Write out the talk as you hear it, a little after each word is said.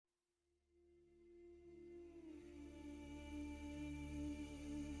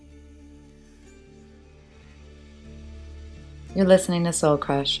You're listening to Soul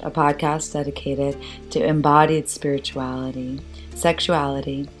Crush, a podcast dedicated to embodied spirituality,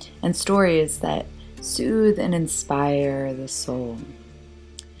 sexuality, and stories that soothe and inspire the soul.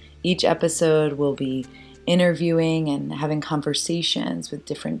 Each episode will be interviewing and having conversations with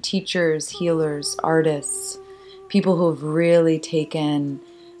different teachers, healers, artists, people who have really taken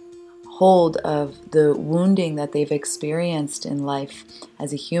hold of the wounding that they've experienced in life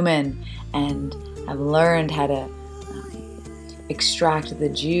as a human and have learned how to extract the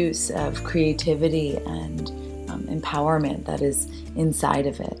juice of creativity and empowerment that is inside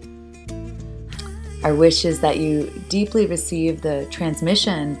of it. Our wish is that you deeply receive the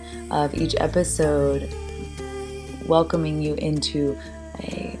transmission of each episode, welcoming you into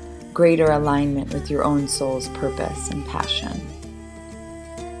a greater alignment with your own soul's purpose and passion.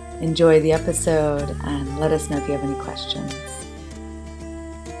 Enjoy the episode and let us know if you have any questions.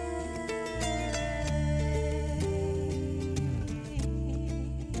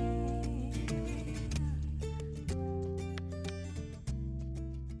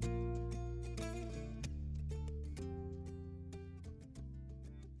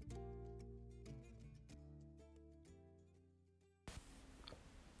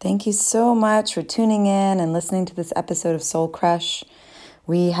 Thank you so much for tuning in and listening to this episode of Soul Crush.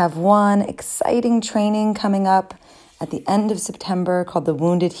 We have one exciting training coming up at the end of September called the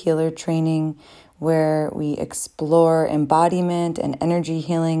Wounded Healer Training, where we explore embodiment and energy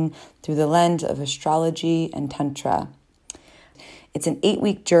healing through the lens of astrology and Tantra. It's an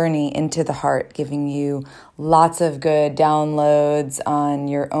 8-week journey into the heart, giving you lots of good downloads on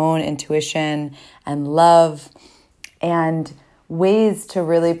your own intuition and love, and ways to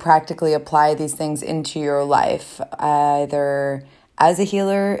really practically apply these things into your life, either as a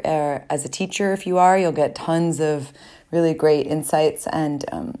healer or as a teacher. If you are, you'll get tons of really great insights and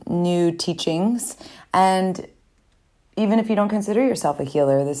new teachings. And even if you don't consider yourself a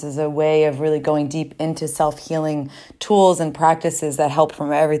healer, this is a way of really going deep into self-healing tools and practices that help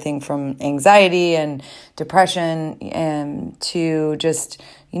from everything from anxiety and depression and to just,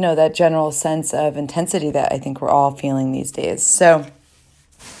 that general sense of intensity that I think we're all feeling these days. So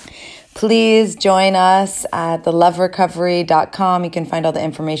please join us at theloverecovery.com. You can find all the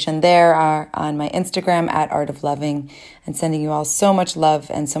information there on my Instagram at Art of Loving, and sending you all so much love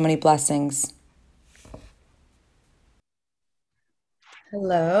and so many blessings.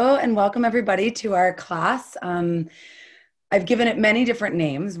 Hello, and welcome everybody to our class. I've given it many different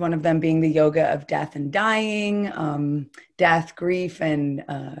names, one of them being the yoga of death and dying, death, grief,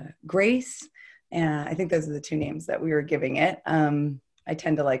 and grace. And I think those are the two names that we were giving it. I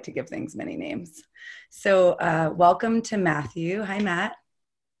tend to like to give things many names. So welcome to Matthew. Hi, Matt.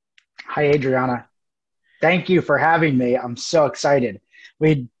 Hi, Adriana. Thank you for having me. I'm so excited.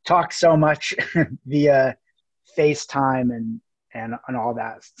 We talk so much via FaceTime and all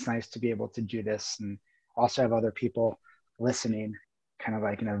that. It's nice to be able to do this and also have other people listening, kind of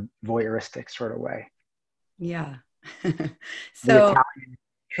like in a voyeuristic sort of way. Yeah. So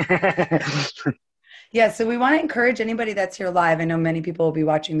yeah, so we want to encourage anybody that's here live. I know many people will be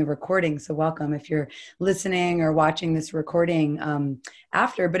watching the recording, so welcome if you're listening or watching this recording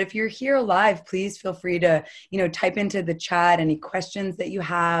after. But if you're here live, please feel free to, type into the chat any questions that you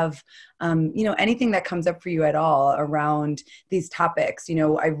have, anything that comes up for you at all around these topics.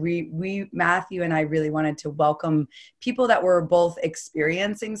 Matthew and I really wanted to welcome people that were both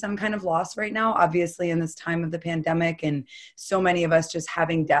experiencing some kind of loss right now, obviously in this time of the pandemic, and so many of us just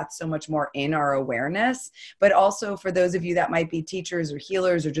having death so much more in our awareness, but also for those of you that might be teachers or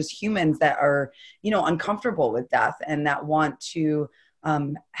healers or just humans that are, uncomfortable with death and that want to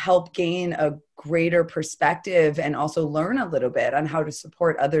help gain a greater perspective and also learn a little bit on how to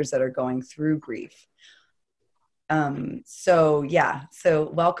support others that are going through grief. So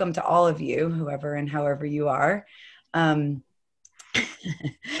welcome to all of you, whoever and however you are. And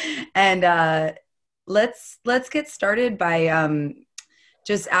let's get started by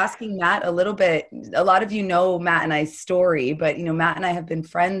just asking Matt a little bit. A lot of you know Matt and I's story, but Matt and I have been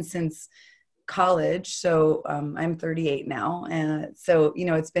friends since college. So I'm 38 now. And so,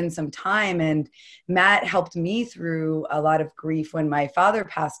 it's been some time, and Matt helped me through a lot of grief when my father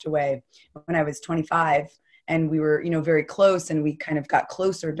passed away when I was 25, and we were, very close, and we kind of got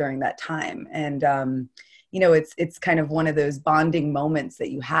closer during that time. And, it's kind of one of those bonding moments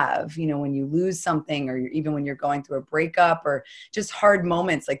that you have, when you lose something, or even when you're going through a breakup or just hard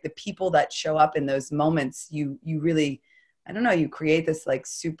moments, like the people that show up in those moments, you really, I don't know, you create this like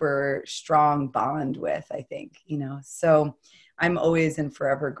super strong bond with, I think, so I'm always and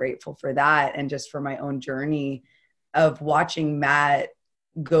forever grateful for that. And just for my own journey of watching Matt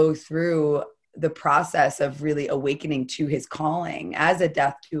go through the process of really awakening to his calling as a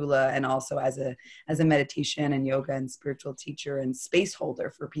death doula, and also as a meditation and yoga and spiritual teacher and space holder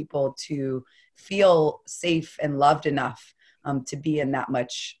for people to feel safe and loved enough to be in that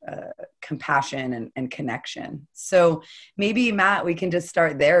much compassion and connection. So maybe, Matt, we can just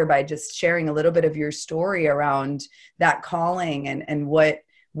start there by just sharing a little bit of your story around that calling and what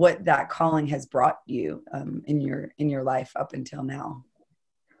that calling has brought you in your life up until now.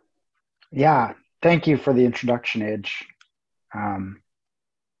 Yeah, thank you for the introduction, Age.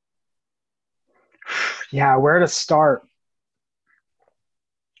 Yeah, where to start?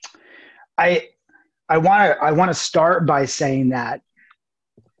 I want to start by saying that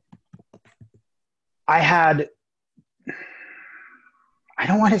I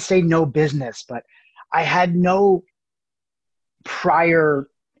don't want to say no business, but I had no prior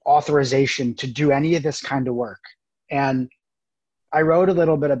authorization to do any of this kind of work. And I wrote a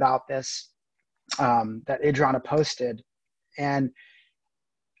little bit about this that Adriana posted, and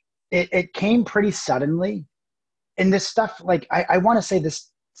it came pretty suddenly. And this stuff, like, I want to say this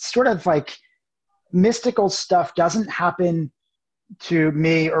sort of like mystical stuff doesn't happen to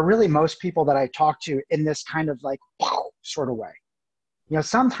me, or really most people that I talk to, in this kind of like sort of way. You know,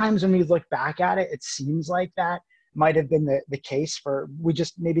 sometimes when we look back at it, it seems like that might have been the case for, we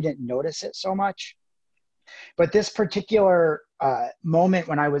just maybe didn't notice it so much. But this particular moment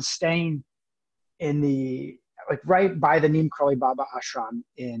when I was staying in the, like right by the Neem Karoli Baba ashram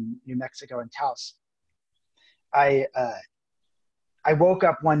in New Mexico in Taos, I woke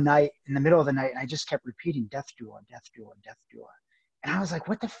up one night in the middle of the night and I just kept repeating death doula, death doula, death doula. And I was like,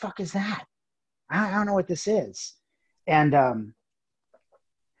 what the fuck is that? I don't know what this is. And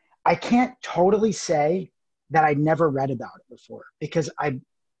I can't totally say that I never read about it before, because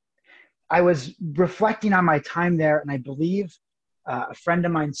I was reflecting on my time there, and I believe a friend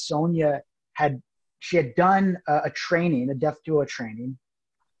of mine, Sonia, had done a training, a death doula training.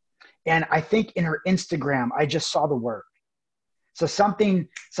 And I think in her Instagram, I just saw the word. So something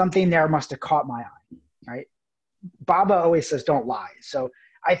there must have caught my eye, right? Baba always says, don't lie. So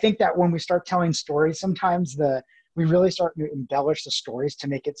I think that when we start telling stories, sometimes we really start to embellish the stories to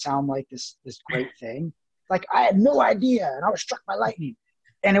make it sound like this great thing. Like, I had no idea and I was struck by lightning.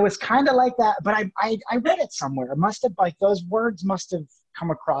 And it was kind of like that, but I read it somewhere. It must have, like, those words must have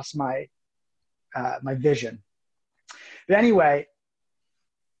come across my vision. But anyway,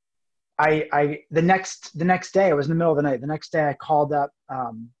 the next day, I was in the middle of the night. The next day I called up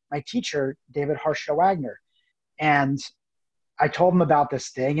my teacher, David Harsha Wagner, and I told him about this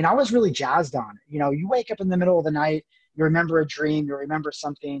thing, and I was really jazzed on it. You know, you wake up in the middle of the night, you remember a dream, you remember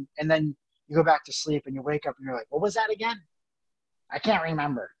something, and then you go back to sleep and you wake up and you're like, what was that again? I can't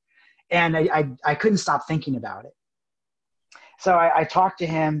remember. And I couldn't stop thinking about it. So I talked to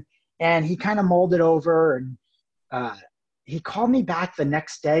him, and he kind of mulled it over, and he called me back the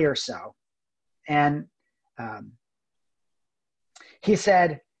next day or so. And he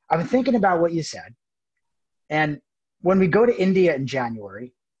said, I've been thinking about what you said. And when we go to India in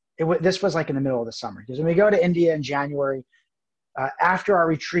January, this was like in the middle of the summer, because when we go to India in January, after our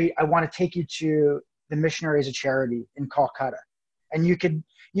retreat, I want to take you to the Missionaries of Charity in Calcutta. And you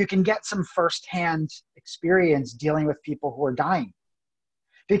can get some firsthand experience dealing with people who are dying.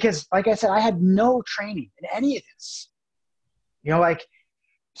 Because, like I said, I had no training in any of this. You know, like,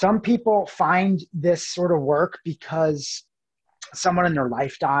 some people find this sort of work because someone in their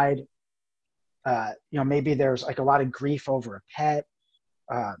life died. You know, maybe there's like a lot of grief over a pet.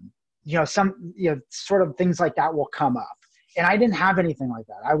 You know, sort of things like that will come up. And I didn't have anything like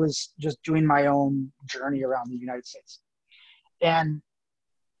that. I was just doing my own journey around the United States. And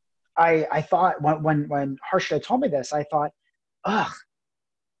I thought, when Harsha told me this, I thought, ugh,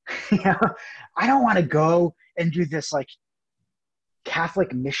 you know, I don't want to go and do this like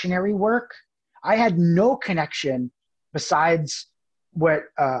Catholic missionary work. I had no connection besides what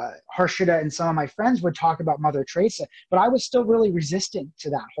Harshita and some of my friends would talk about Mother Teresa, but I was still really resistant to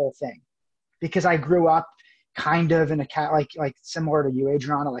that whole thing, because I grew up kind of in a like similar to you,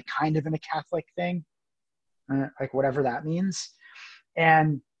 Adriana, like kind of in a Catholic thing, like whatever that means.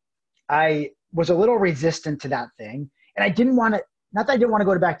 And I was a little resistant to that thing, and I didn't want to. Not that I didn't want to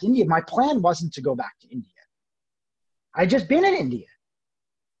go back to India. My plan wasn't to go back to India. I'd just been in India.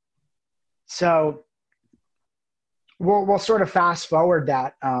 So we'll sort of fast forward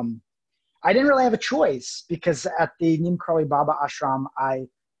that. I didn't really have a choice, because at the Neem Karoli Baba ashram, I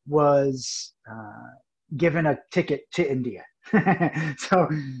was given a ticket to India. So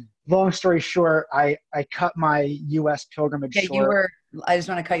long story short, I cut my U.S. pilgrimage short. I just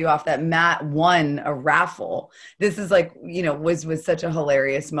want to cut you off that Matt won a raffle. This is like, was such a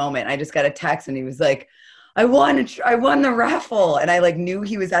hilarious moment. I just got a text and he was like, I won the raffle. And I like knew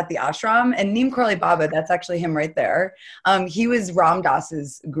he was at the ashram, and Neem Karoli Baba, that's actually him right there. He was Ram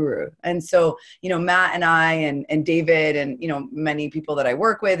Dass's guru. And so, Matt and I and David and, many people that I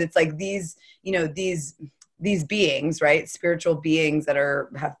work with, it's like these beings, right? Spiritual beings that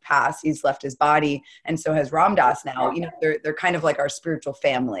have passed. He's left his body, and so has Ram Dass now. They're kind of like our spiritual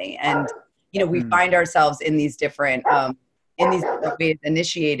family, and we find ourselves in these different ways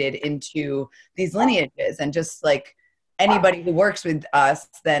initiated into these lineages, and just like anybody who works with us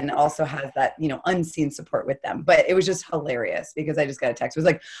then also has that unseen support with them. But it was just hilarious because I just got a text. It was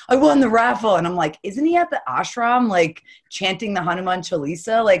like, I won the raffle, and I'm like, isn't he at the ashram like chanting the Hanuman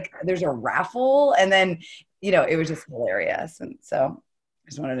Chalisa? Like there's a raffle, and then it was just hilarious. And so I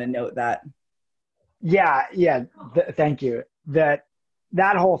just wanted to note that. Yeah. Thank you. That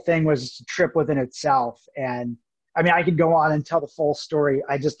whole thing was a trip within itself. And I mean, I could go on and tell the full story.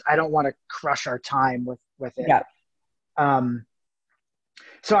 I don't want to crush our time with it. Yeah.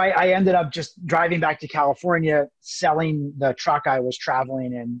 So I ended up just driving back to California, selling the truck I was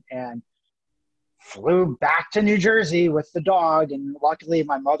traveling in, and flew back to New Jersey with the dog. And luckily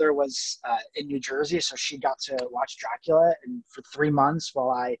my mother was in New Jersey, so she got to watch Dracula and for 3 months while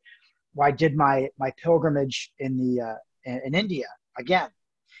I did my pilgrimage in India again.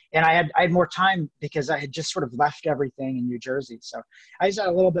 And I had more time because I had just sort of left everything in New Jersey. So I just had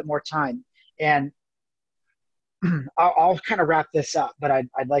a little bit more time. And I'll kind of wrap this up, but I'd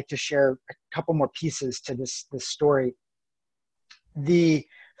like to share a couple more pieces to this story. The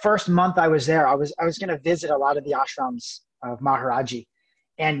first month I was there, I was going to visit a lot of the ashrams of Maharaji.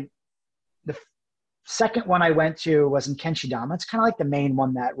 And the second one I went to was in Kenchidama. It's kind of like the main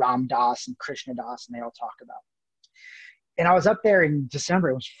one that Ram Dass and Krishna Das and they all talk about. And I was up there in December.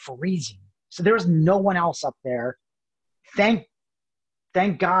 It was freezing. So there was no one else up there. Thank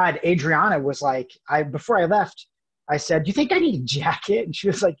God Adriana was like, before I left, I said, do you think I need a jacket? And she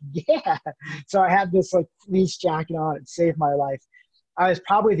was like, yeah. So I had this like fleece jacket on. It saved my life. I was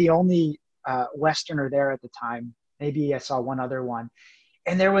probably the only Westerner there at the time. Maybe I saw one other one.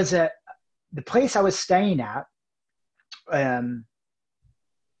 And there was the place I was staying at, there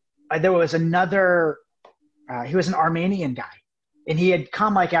was another, he was an Armenian guy. And he had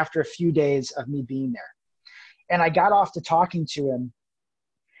come like after a few days of me being there. And I got off to talking to him.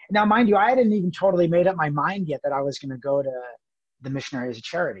 Now, mind you, I hadn't even totally made up my mind yet that I was going to go to the Missionaries of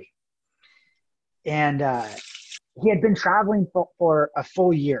Charity. And he had been traveling for a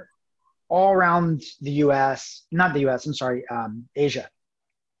full year all around the U.S., not the U.S., I'm sorry, Asia.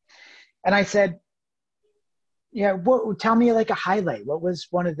 And I said, yeah, tell me like a highlight. What was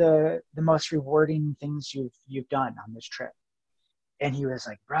one of the most rewarding things you've done on this trip? And he was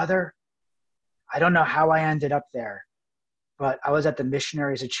like, brother, I don't know how I ended up there, but I was at the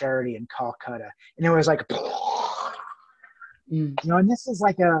Missionaries of Charity in Calcutta. And it was like, and this is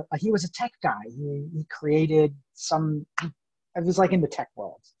like he was a tech guy. He created it was like in the tech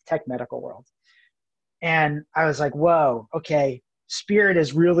world, tech medical world. And I was like, whoa, okay. Spirit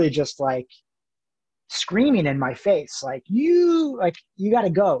is really just like screaming in my face. Like you got to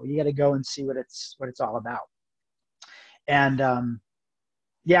go and see what it's all about. And,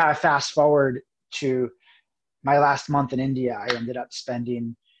 I fast forward to my last month in India. I ended up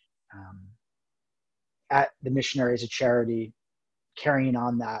spending at the Missionaries of Charity, carrying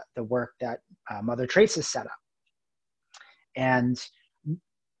on the work that Mother Teresa set up. And,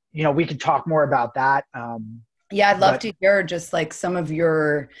 we could talk more about that. Yeah, I'd love to hear just like some of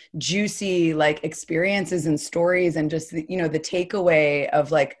your juicy like experiences and stories, and just, the takeaway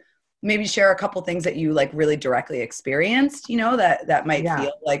of like, maybe share a couple things that you like really directly experienced, that might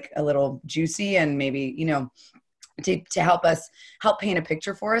feel like a little juicy, and maybe, to help paint a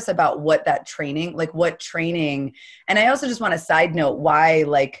picture for us about what training. And I also just want to side note why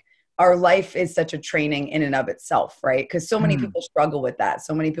like our life is such a training in and of itself, right? Because so many people struggle with that.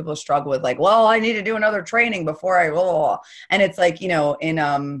 So many people struggle with like, well, I need to do another training before and it's like,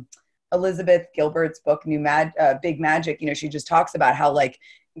 in Elizabeth Gilbert's book, Big Magic, she just talks about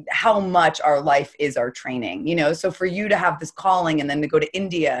how much our life is our training, so for you to have this calling and then to go to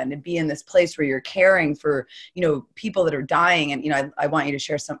India and to be in this place where you're caring for, people that are dying. And, I want you to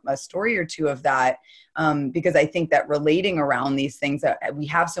share a story or two of that, because I think that relating around these things that we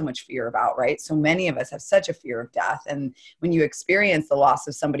have so much fear about, right? So many of us have such a fear of death. And when you experience the loss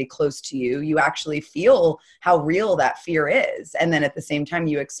of somebody close to you, you actually feel how real that fear is. And then at the same time,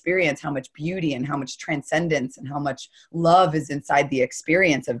 you experience how much beauty and how much transcendence and how much love is inside the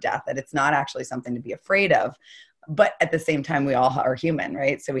experience of death, that it's not actually something to be afraid of. but at the same time, we all are human,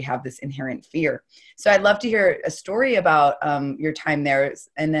 right? So we have this inherent fear. So I'd love to hear a story about your time there,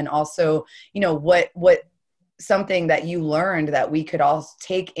 and then also, what something that you learned that we could all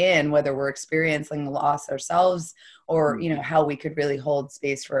take in, whether we're experiencing the loss ourselves, or how we could really hold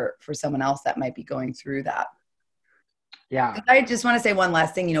space for someone else that might be going through that. Yeah. I just want to say one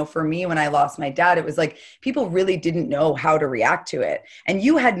last thing. For me, when I lost my dad, it was like people really didn't know how to react to it. And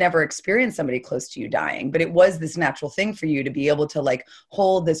you had never experienced somebody close to you dying, but it was this natural thing for you to be able to like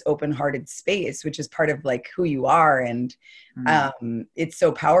hold this open-hearted space, which is part of like who you are. And it's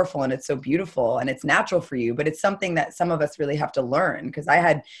so powerful and it's so beautiful and it's natural for you, but it's something that some of us really have to learn, because I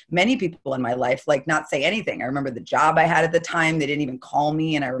had many people in my life like not say anything. I remember the job I had at the time, they didn't even call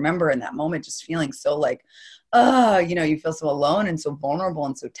me. And I remember in that moment just feeling so like, you feel so alone and so vulnerable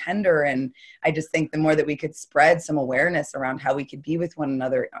and so tender. And I just think the more that we could spread some awareness around how we could be with one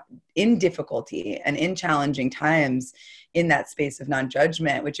another in difficulty and in challenging times, in that space of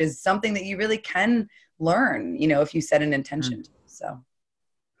non-judgment, which is something that you really can learn, if you set an intention to. So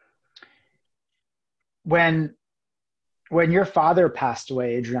when your father passed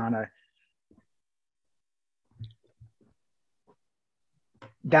away, Adriana,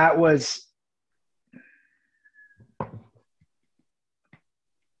 that was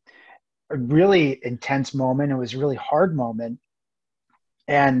a really intense moment. It was a really hard moment.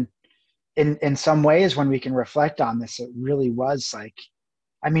 And in some ways, when we can reflect on this, it really was like,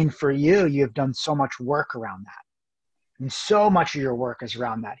 I mean, for you, you've done so much work around that. And so much of your work is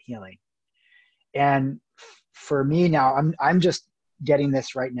around that healing. And for me now, I'm just getting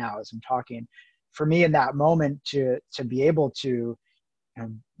this right now as I'm talking. For me in that moment to be able to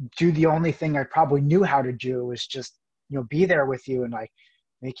do the only thing I probably knew how to do was just, be there with you and like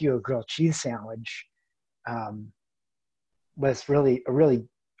make you a grilled cheese sandwich, was really a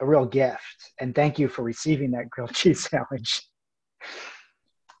real gift. And thank you for receiving that grilled cheese sandwich.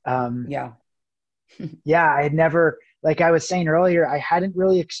 Yeah. Yeah, I had never, like I was saying earlier, I hadn't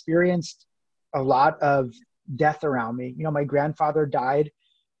really experienced a lot of death around me. My grandfather died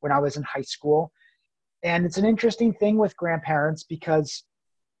when I was in high school. And it's an interesting thing with grandparents because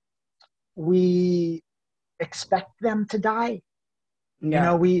we expect them to die.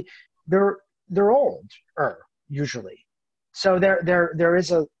 Yeah. They're older usually. So there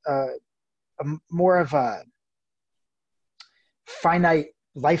is a more of a finite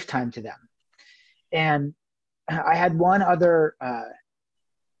lifetime to them. And I had one other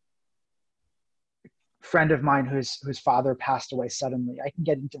friend of mine whose father passed away suddenly. I can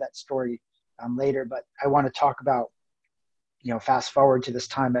get into that story later, but I want to talk about, fast forward to this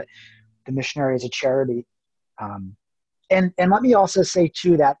time at the Missionary as a Charity. And let me also say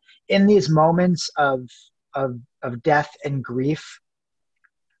too, that in these moments of death and grief,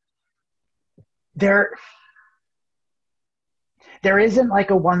 there isn't like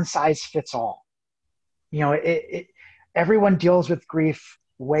a one size fits all. Everyone deals with grief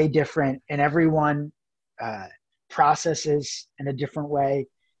way different, and everyone processes in a different way,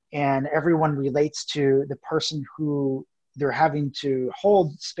 and everyone relates to the person who they're having to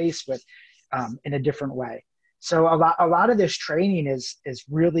hold space with in a different way. So a lot of this training is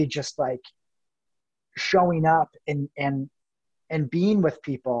really just like showing up and being with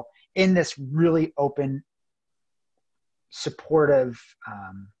people in this really open, supportive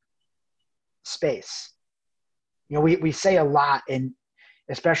space. We say a lot, and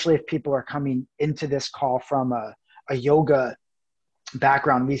especially if people are coming into this call from a yoga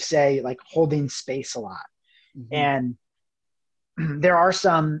background, we say like holding space a lot. Mm-hmm. And there are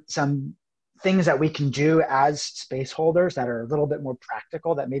some things that we can do as space holders that are a little bit more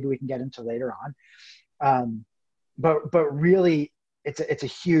practical that maybe we can get into later on. But really it's a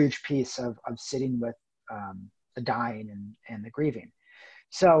huge piece of sitting with the dying and the grieving.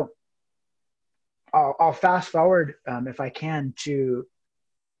 So I'll fast forward if I can to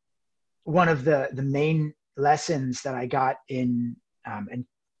one of the main lessons that I got in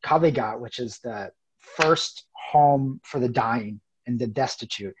Kaligat, which is the first home for the dying and the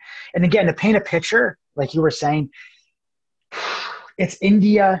destitute. And again, to paint a picture, like you were saying, it's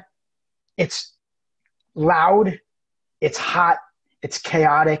India, it's loud, it's hot, it's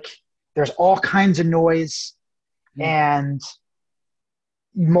chaotic, there's all kinds of noise, and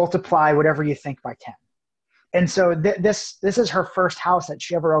multiply whatever you think by 10. And so this is her first house that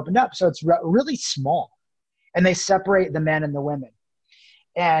she ever opened up. So it's really small, and they separate the men and the women.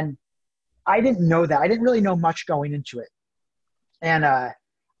 And I didn't know that. I didn't really know much going into it. And I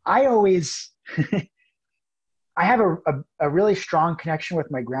always, I have a really strong connection with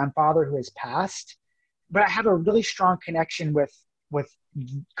my grandfather who has passed, but I have a really strong connection with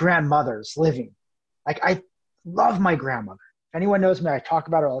grandmothers living. Like Love my grandmother. If anyone knows me, I talk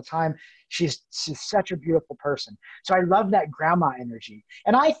about her all the time. She's such a beautiful person. So I love that grandma energy.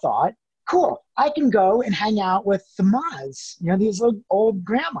 And I thought, cool, I can go and hang out with the Mas, these old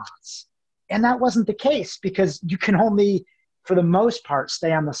grandmas. And that wasn't the case because you can only, for the most part,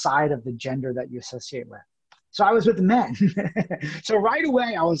 stay on the side of the gender that you associate with. So I was with the men. So right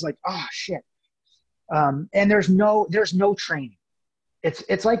away I was like, oh shit. And there's no training.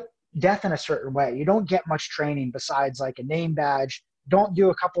 It's like death in a certain way. You don't get much training besides like a name badge. Don't do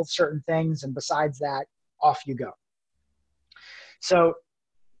a couple of certain things, and besides that, off you go. So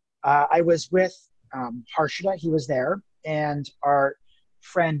I was with Harshita. He was there, and our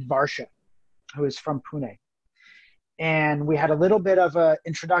friend Varsha, who is from Pune. And we had a little bit of an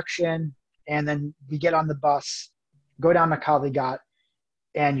introduction, and then we get on the bus, go down to Kalighat,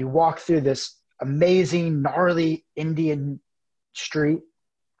 and you walk through this amazing, gnarly Indian street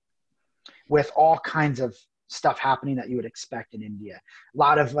with all kinds of stuff happening that you would expect in India. A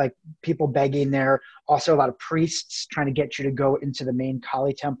lot of like people begging there, also a lot of priests trying to get you to go into the main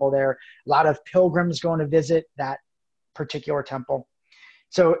Kali temple there, a lot of pilgrims going to visit that particular temple.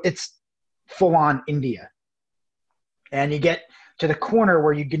 So it's full on India. And you get to the corner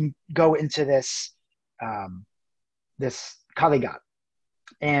where you can go into this Kalighat.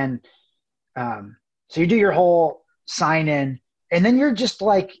 And so you do your whole sign in, and then you're just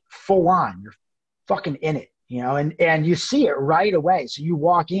like full on. You're fucking in it, and you see it right away. So you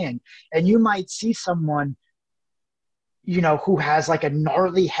walk in, and you might see someone, who has like a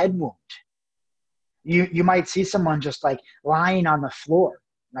gnarly head wound. You might see someone just like lying on the floor,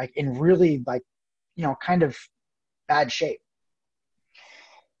 like in really like, kind of bad shape.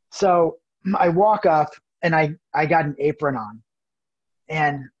 So I walk up, and I got an apron on,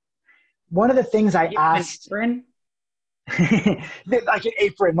 and one of the things I asked, apron? like an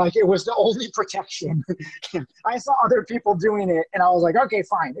apron, like it was the only protection. I saw other people doing it, and I was like, okay,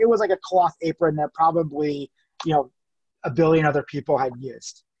 fine. It was like a cloth apron that probably, a billion other people had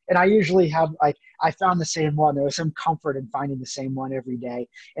used. And I usually have I found the same one. There was some comfort in finding the same one every day,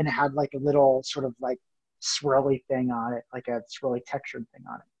 and it had like a little sort of like swirly thing on it, like a swirly textured thing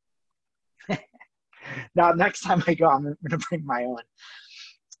on it. Now, next time I go, I'm going to bring my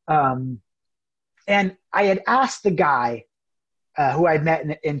own. And I had asked the guy who I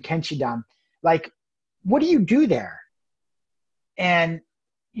met in Kenchidam, like, what do you do there? And,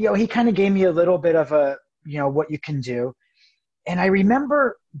 he kind of gave me a little bit of a, what you can do. And I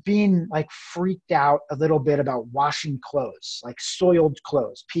remember being like freaked out a little bit about washing clothes, like soiled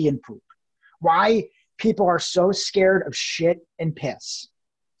clothes, pee and poop. Why people are so scared of shit and piss.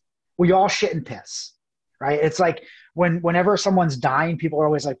 We all shit and piss, right? It's like whenever someone's dying, people are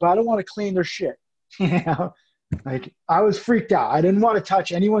always like, but I don't want to clean their shit. Like I was freaked out. I didn't want to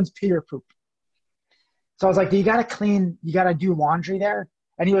touch anyone's pee or poop. So I was like, you got to do laundry there?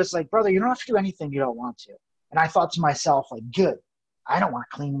 And he was like, brother, you don't have to do anything you don't want to. And I thought to myself, like, good, I don't want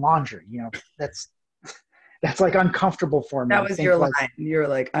to clean laundry. That's like uncomfortable for me. That was your line. You're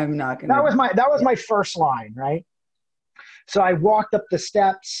like, I'm not going to. That was my first line, right? So I walked up the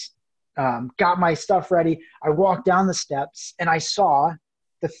steps, got my stuff ready. I walked down the steps, and I saw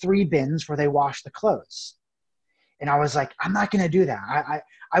the 3 bins where they wash the clothes. And I was like, I'm not going to do that.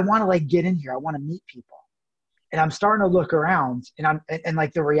 I want to like get in here. I want to meet people. And I'm starting to look around, and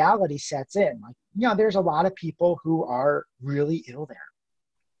like the reality sets in. Like, there's a lot of people who are really ill there.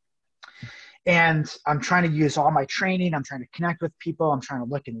 And I'm trying to use all my training. I'm trying to connect with people. I'm trying to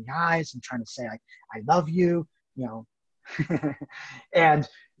look in the eyes. I'm trying to say, I love you, And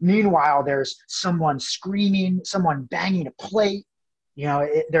meanwhile, there's someone screaming, someone banging a plate.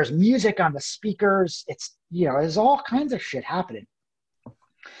 There's music on the speakers. It's, there's all kinds of shit happening.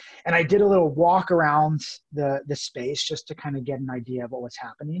 And I did a little walk around the space just to kind of get an idea of what was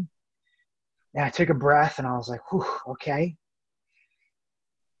happening. And I took a breath, and I was like, whew, okay.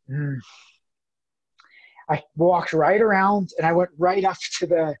 I walked right around, and I went right up to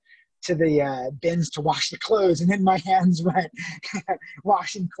the bins to wash the clothes, and in my hands went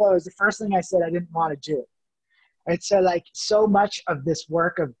washing clothes. The first thing I said I didn't want to do. I'd say like so much of this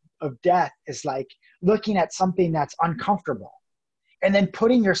work of death is like looking at something that's uncomfortable and then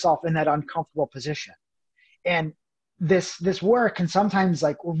putting yourself in that uncomfortable position. And this work can sometimes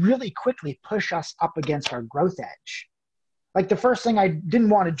like really quickly push us up against our growth edge. Like the first thing I didn't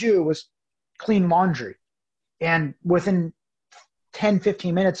want to do was clean laundry. And within 10,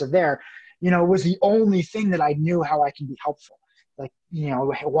 15 minutes of there, it was the only thing that I knew how I can be helpful. Like,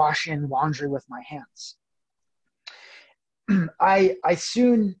 washing laundry with my hands. I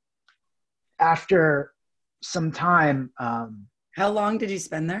soon, after some time. How long did you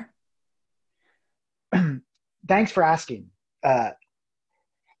spend there? Thanks for asking. Uh,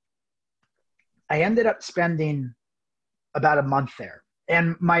 I ended up spending about a month there,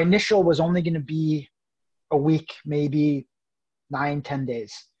 and my initial was only going to be a week, maybe 9, 10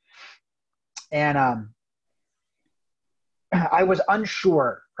 days. And I was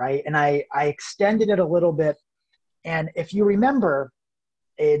unsure, right? And I extended it a little bit. And if you remember,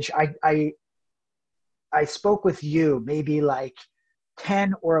 Age, I spoke with you maybe like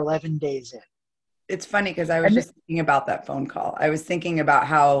 10 or 11 days in. It's funny because I was And just thinking about that phone call. I was thinking about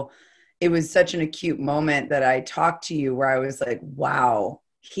how it was such an acute moment that I talked to you where I was like, wow,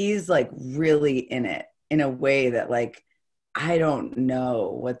 he's like really in it in a way that like I don't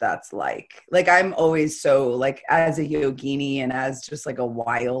know what that's like. Like I'm always so like as a yogini and as just like a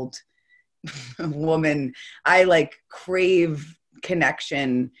wild woman, I like crave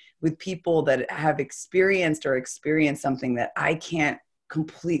connection with people that have experienced or experienced something that I can't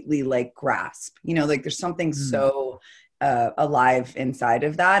completely like grasp. You know, like there's something mm, so alive inside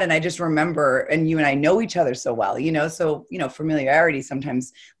of that. And I just remember, and you and I know each other so well, you know, so, you know, familiarity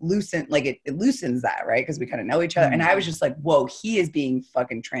sometimes it loosens that, right? Because we kind of know each other. And mm. I was just like, whoa, he is being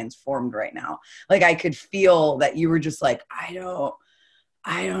fucking transformed right now. Like I could feel that you were just like, I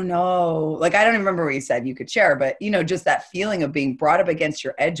don't know. Like, I don't even remember what you said you could share, but you know, just that feeling of being brought up against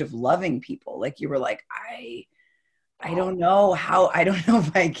your edge of loving people. Like you were like, I don't know how, I don't know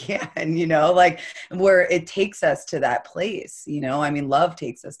if I can, you know, like where it takes us to that place, you know, I mean, love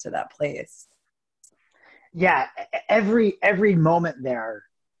takes us to that place. Yeah, every moment there,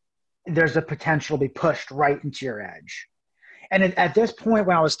 there's a potential to be pushed right into your edge. And at this point,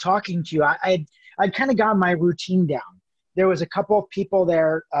 when I was talking to you, I'd kind of gotten my routine down. There was a couple of people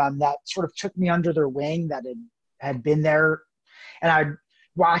there that sort of took me under their wing that had been there, and I'd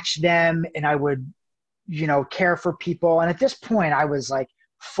watch them, and I would, care for people. And at this point, I was like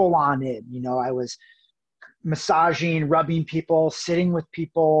full on in. I was massaging, rubbing people, sitting with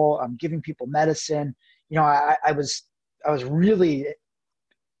people, giving people medicine. I was really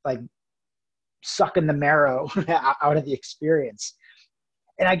like sucking the marrow out of the experience.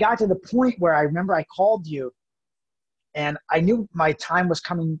 And I got to the point where I remember I called you and I knew my time was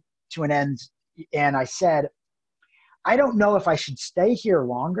coming to an end. And I said, I don't know if I should stay here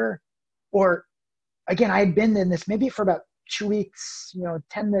longer. Or again, I had been in this maybe for about 2 weeks,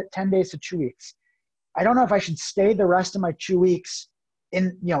 10 days to 2 weeks. I don't know if I should stay the rest of my 2 weeks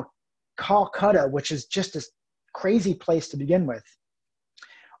in, Calcutta, which is just a crazy place to begin with,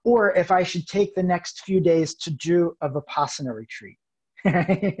 or if I should take the next few days to do a Vipassana retreat.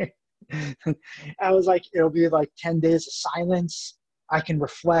 I was like, it'll be like 10 days of silence. I can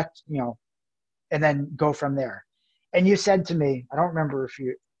reflect, and then go from there. And you said to me, I don't know if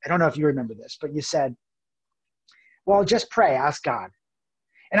you remember this, but you said, well, just pray, ask God.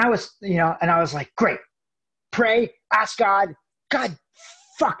 And I was like, great, pray, ask God. God,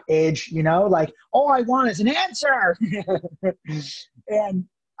 fuck age, like all I want is an answer. And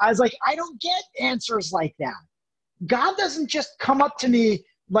I was like, I don't get answers like that. God doesn't just come up to me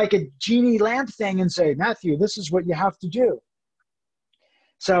like a genie lamp thing and say, Matthew, this is what you have to do.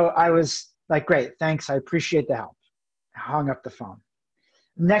 So I was like, great, thanks. I appreciate the help. I hung up the phone.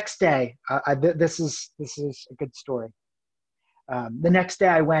 Next day, this is a good story. The next day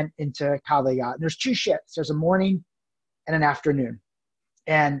I went into Kalayat. There's two shifts. There's a morning and an afternoon.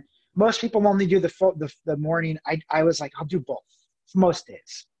 And most people only do the morning. I was like, I'll do both most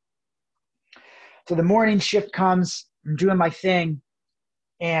days. So the morning shift comes, I'm doing my thing,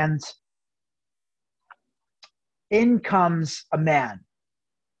 and in comes a man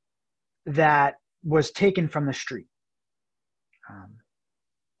that was taken from the street.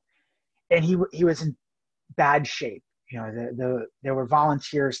 And he was in bad shape. There were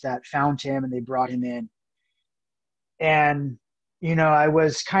volunteers that found him and they brought him in. And, I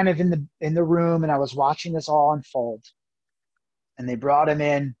was kind of in the room and I was watching this all unfold. And they brought him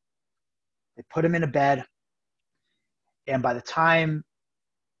in, they put him in a bed. And by the time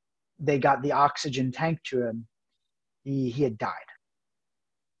they got the oxygen tank to him, he had died.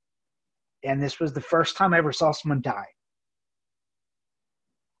 And this was the first time I ever saw someone die.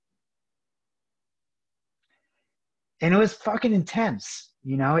 And it was fucking intense,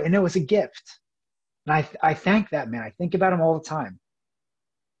 and it was a gift. And I thank that man. I think about him all the time.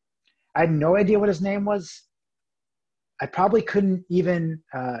 I had no idea what his name was. I probably couldn't even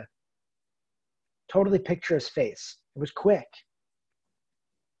totally picture his face. It was quick.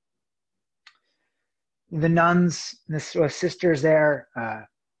 The nuns, the sisters there,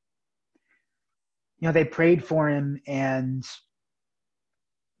 they prayed for him. And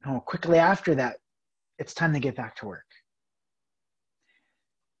quickly after that, it's time to get back to work.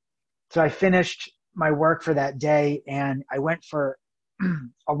 So I finished my work for that day, and I went for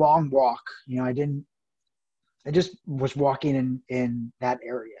a long walk. I just was walking in that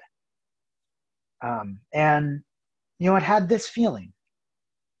area. And, it had this feeling.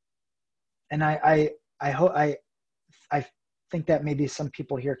 And I hope, I think that maybe some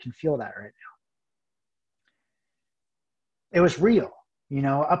people here can feel that right now. It was real,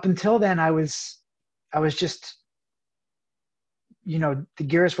 up until then I was just, the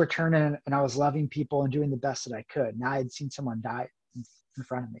gears were turning and I was loving people and doing the best that I could. Now I had seen someone die in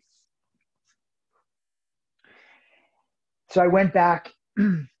front of me. So I went back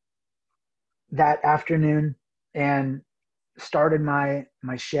that afternoon and started my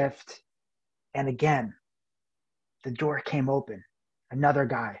shift. And again, the door came open, another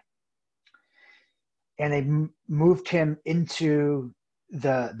guy. And they moved him into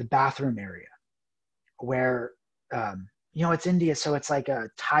the bathroom area where, it's India. So it's like a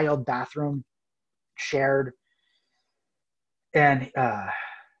tiled bathroom, shared. And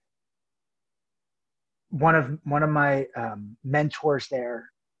one of my mentors there,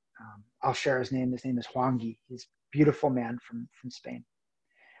 I'll share his name. His name is Huangi. He's a beautiful man from Spain.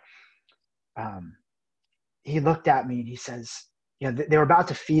 He looked at me and he says, they were about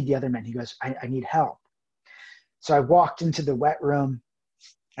to feed the other men. He goes, I need help. So I walked into the wet room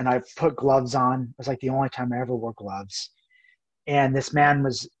and I put gloves on. It was like the only time I ever wore gloves. And this man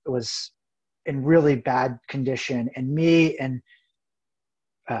was in really bad condition. And me and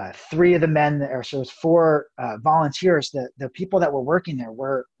three of the men there, so it was four volunteers, the people that were working there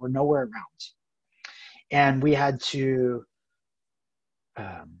were nowhere around. And we had to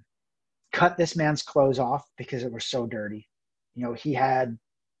cut this man's clothes off because it was so dirty. He had,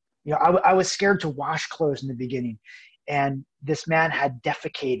 I was scared to wash clothes in the beginning. And this man had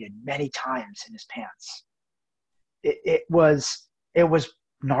defecated many times in his pants. It was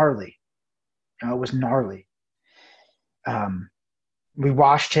gnarly. It was gnarly. We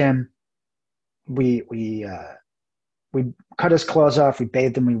washed him. We cut his clothes off. We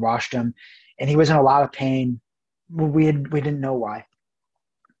bathed him. We washed him, and he was in a lot of pain. We didn't know why,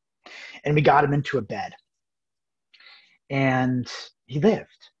 and we got him into a bed, and he lived.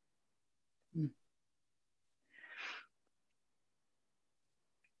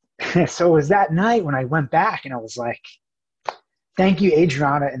 So it was that night when I went back, and I was like, "Thank you,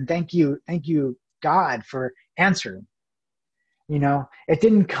 Adriana, and thank you, God, for answering." It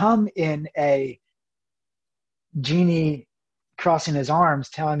didn't come in a genie crossing his arms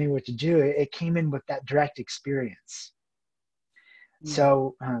telling me what to do. It came in with that direct experience.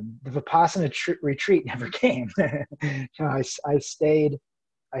 So the Vipassana retreat never came. I stayed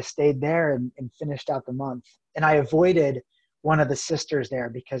there and finished out the month. And I avoided one of the sisters there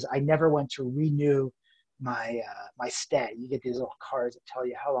because I never went to renew my stay. You get these little cards that tell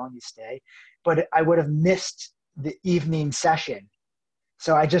you how long you stay, but I would have missed the evening session.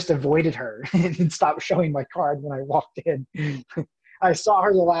 So I just avoided her and stopped showing my card when I walked in. I saw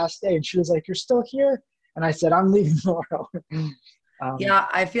her the last day and she was like, "You're still here?" And I said, "I'm leaving tomorrow." Yeah,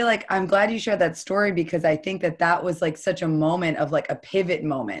 I feel like I'm glad you shared that story because I think that was like such a moment of like a pivot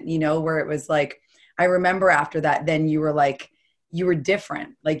moment, where it was like, I remember after that, then you were like, you were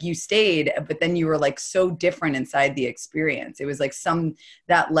different. Like you stayed, but then you were like so different inside the experience. It was like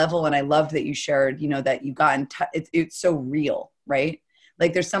that level. And I loved that you shared, that you got in touch. It's so real, right?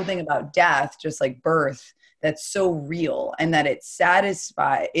 Like there's something about death, just like birth, that's so real and that it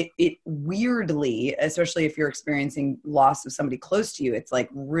satisfies it weirdly, especially if you're experiencing loss of somebody close to you, it's like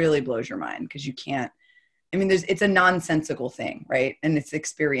really blows your mind because you can't, it's a nonsensical thing, right? And it's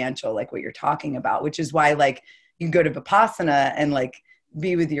experiential, like what you're talking about, which is why like you go to Vipassana and like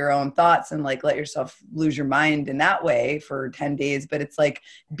be with your own thoughts and like let yourself lose your mind in that way for 10 days. But it's like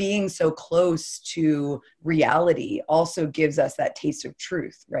being so close to reality also gives us that taste of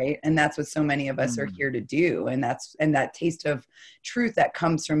truth, right? And that's what so many of us are here to do. And that taste of truth that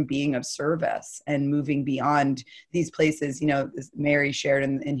comes from being of service and moving beyond these places, Mary shared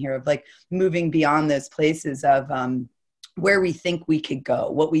in here of like moving beyond those places of, where we think we could go,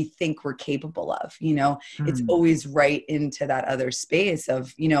 what we think we're capable of, it's always right into that other space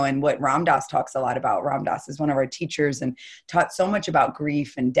of, and what Ram Dass talks a lot about. Ram Dass is one of our teachers and taught so much about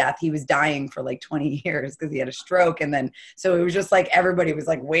grief and death. He was dying for like 20 years because he had a stroke. And then, so it was just like, everybody was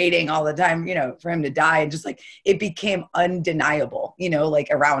like waiting all the time, for him to die. And just like, it became undeniable, like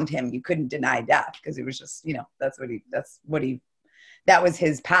around him, you couldn't deny death because it was just, that was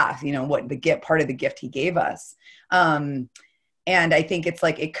his path, what the gift, part of the gift he gave us. And I think it's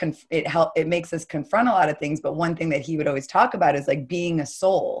like, it makes us confront a lot of things. But one thing that he would always talk about is like being a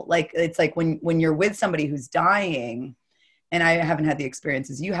soul. Like, it's like when you're with somebody who's dying, and I haven't had the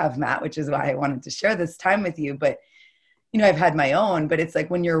experiences you have, Matt, which is why I wanted to share this time with you. But, I've had my own, but it's like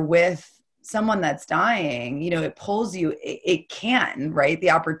when you're with someone that's dying, it pulls you, it can, right?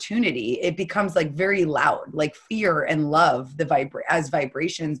 The opportunity, it becomes like very loud, like fear and love, as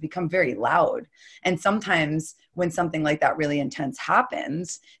vibrations become very loud. And sometimes when something like that really intense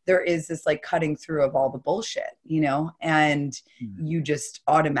happens, there is this like cutting through of all the bullshit, and you just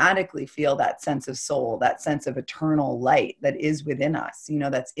automatically feel that sense of soul, that sense of eternal light that is within us,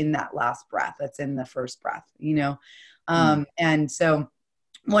 that's in that last breath, that's in the first breath, and so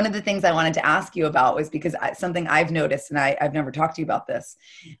one of the things I wanted to ask you about was because something I've noticed, and I've never talked to you about this,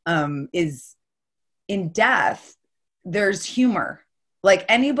 is in death, there's humor. Like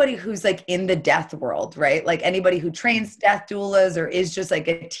anybody who's like in the death world, right? Like anybody who trains death doulas or is just like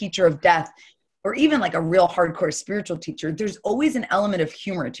a teacher of death, or even like a real hardcore spiritual teacher, there's always an element of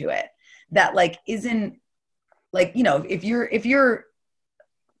humor to it that like isn't like, if you're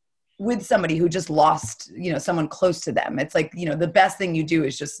with somebody who just lost, someone close to them, it's like, the best thing you do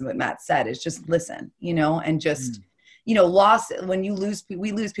is just what Matt said, is just listen, and just, loss, when we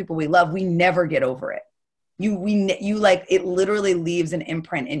lose people we love, we never get over it. You like, it literally leaves an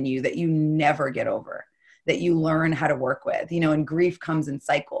imprint in you that you never get over, that you learn how to work with, and grief comes in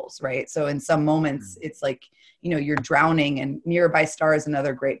cycles, right? So in some moments it's like, you're drowning, and Mirabai Starr is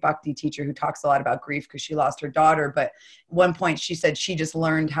another great Bhakti teacher who talks a lot about grief because she lost her daughter. But at one point she said she just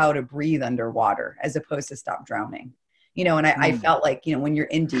learned how to breathe underwater as opposed to stop drowning, and I felt like, when you're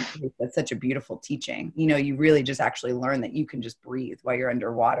in deep grief, that's such a beautiful teaching. You really just actually learn that you can just breathe while you're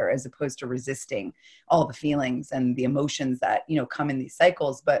underwater as opposed to resisting all the feelings and the emotions that, come in these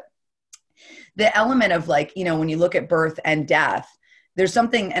cycles. But the element of like, when you look at birth and death, there's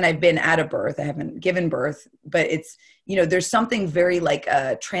something, and I've been at a birth, I haven't given birth, but it's, there's something very like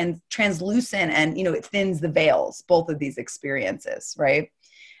translucent and, it thins the veils, both of these experiences, right?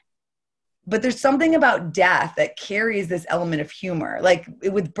 But there's something about death that carries this element of humor. Like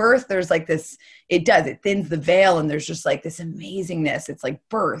with birth, there's like this, it thins the veil, and there's just like this amazingness. It's like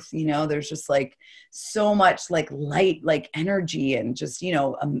birth, there's just like so much like light, like energy, and just,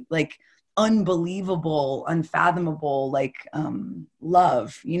 like unbelievable, unfathomable, like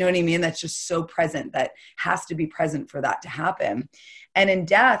love, you know what I mean? That's just so present, that has to be present for that to happen. And in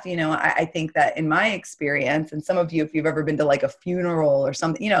death, I think that in my experience, and some of you, if you've ever been to like a funeral or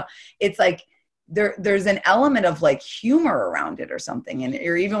something, it's like there's an element of like humor around it or something. And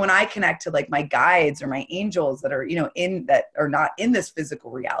or even when I connect to like my guides or my angels that are, in that are not in this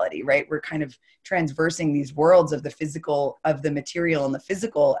physical reality, right? We're kind of transversing these worlds of the physical, of the material and the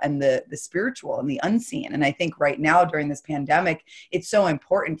physical, and the spiritual and the unseen. And I think right now during this pandemic, it's so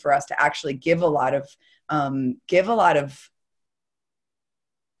important for us to actually give a lot of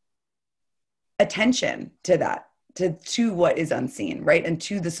attention to that, to what is unseen, right? And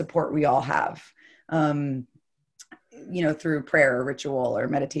to the support we all have, through prayer or ritual or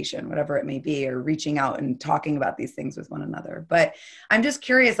meditation, whatever it may be, or reaching out and talking about these things with one another. But I'm just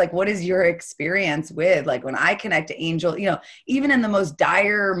curious, like, what is your experience with, like, when I connect to angel, even in the most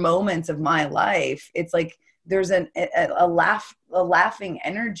dire moments of my life, it's like, there's a laughing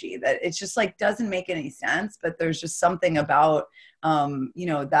energy that it's just like, doesn't make any sense, but there's just something about,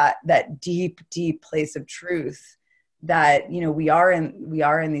 that deep place of truth that, we are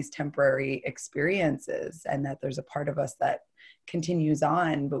in these temporary experiences, and that there's a part of us that continues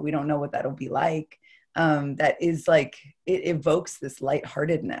on, but we don't know what that'll be like. That is like, it evokes this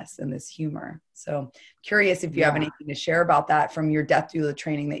lightheartedness and this humor. So curious if you have anything to share about that from your death doula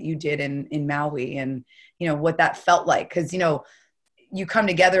training that you did in Maui, and, what that felt like. Cause, you come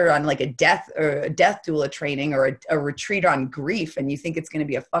together on like a death doula training or a retreat on grief, and you think it's going to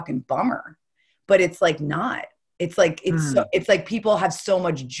be a fucking bummer, but it's like not. It's like, it's like people have so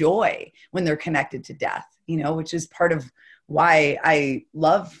much joy when they're connected to death, which is part of why I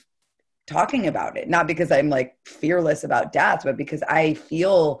love talking about it. Not because I'm like fearless about death, but because I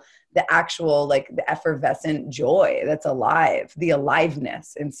feel the actual, like the effervescent joy that's alive, the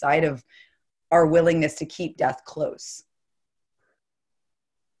aliveness inside of our willingness to keep death close.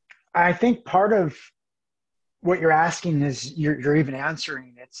 I think part of what you're asking is you're even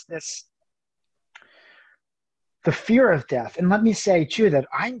answering. It's this, the fear of death. And let me say too, that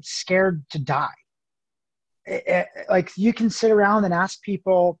I'm scared to die. Like you can sit around and ask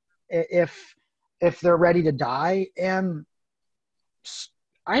people if they're ready to die. And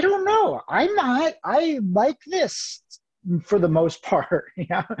I don't know. I'm not. I like this for the most part.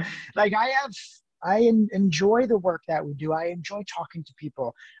 Like I enjoy the work that we do. I enjoy talking to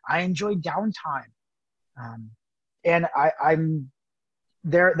people. I enjoy downtime. And I'm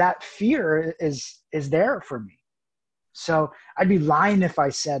there. That fear is there for me. So I'd be lying if I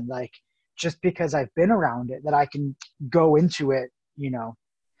said, like, just because I've been around it, that I can go into it,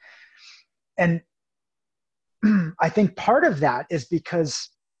 And I think part of that is because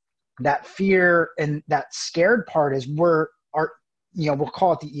that fear and that scared part is we'll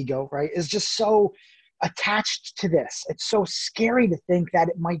call it the ego, right? Is just so attached to this. It's so scary to think that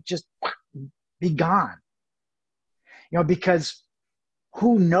it might just be gone, because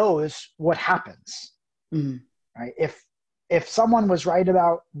who knows what happens, right? If someone was right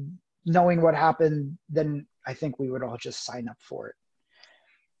about knowing what happened, then I think we would all just sign up for it.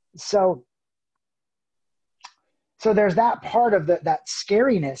 So there's that part of that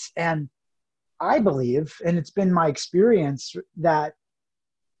scariness. And I believe, and it's been my experience, that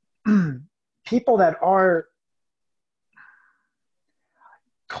people that are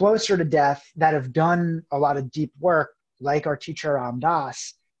closer to death, that have done a lot of deep work, like our teacher Ram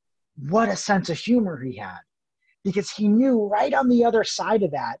Dass, what a sense of humor he had, because he knew right on the other side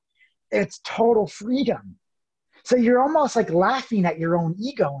of that, it's total freedom. So you're almost like laughing at your own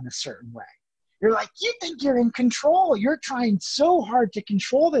ego in a certain way. You're like, you think you're in control. You're trying so hard to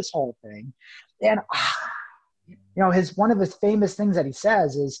control this whole thing. And, one of his famous things that he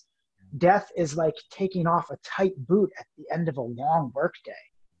says is, death is like taking off a tight boot at the end of a long workday.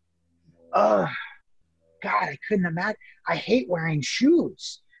 Oh, God, I couldn't imagine. I hate wearing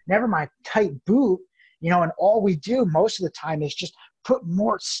shoes. Never mind tight boot, and all we do most of the time is just put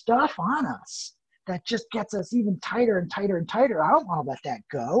more stuff on us that just gets us even tighter and tighter and tighter. I don't want to let that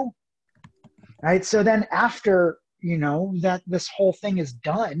go. Right. So then after, that this whole thing is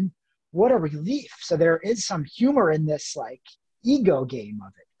done, what a relief. So there is some humor in this, like, ego game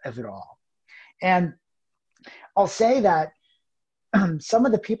of it all. And I'll say that some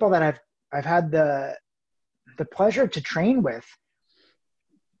of the people that I've had the pleasure to train with,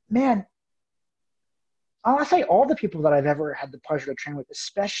 man, I'll say all the people that I've ever had the pleasure to train with,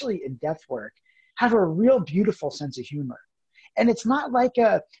 especially in death work, have a real beautiful sense of humor. And it's not like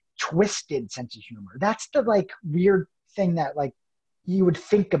a twisted sense of humor. That's the, like, weird thing that, like, you would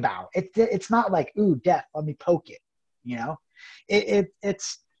think about. It's not like, ooh, death, let me poke it.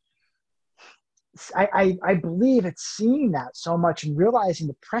 It's I believe it's seeing that so much and realizing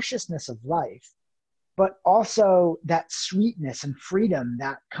the preciousness of life, but also that sweetness and freedom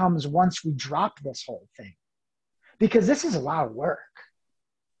that comes once we drop this whole thing. Because this is a lot of work.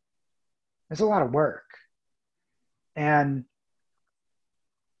 It's a lot of work. And,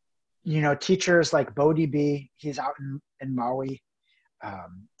 teachers like Bodhi B, he's out in Maui,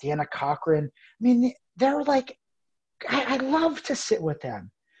 Deanna Cochran. I mean, they're like, I love to sit with them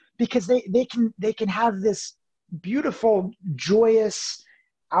because they can have this beautiful, joyous,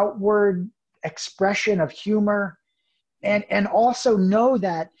 outward expression of humor, and also know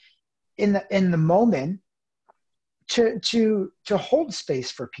that in the moment to hold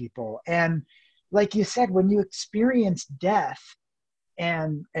space for people. And like you said, when you experience death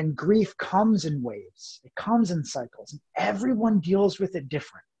and grief comes in waves, it comes in cycles, and everyone deals with it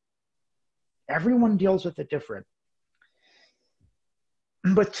different. Everyone deals with it different.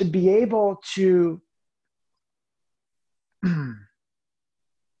 But to be able to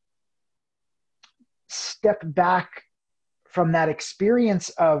step back from that experience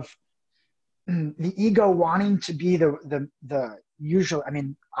of the ego wanting to be the usual. I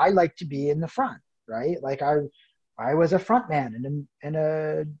mean, I like to be in the front, right? Like I was a front man in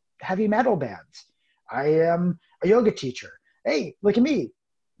a heavy metal band. I am a yoga teacher. Hey, look at me.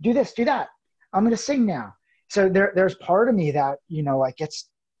 Do this, do that. I'm going to sing now. So there's part of me that, like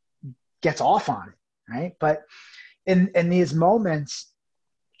gets off on it, right? But in these moments,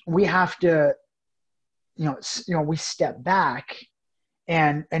 we have to, we step back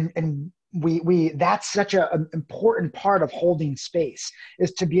and we that's such an important part of holding space,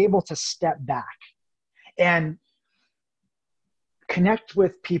 is to be able to step back and connect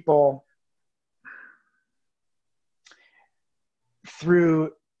with people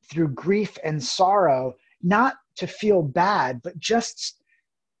through grief and sorrow, not to feel bad, but just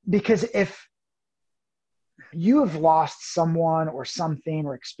because if you have lost someone or something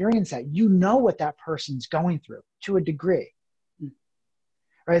or experienced that, what that person's going through to a degree,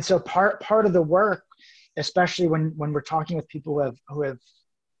 right? So part of the work, especially when we're talking with people who have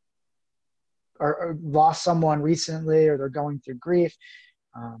or lost someone recently, or they're going through grief,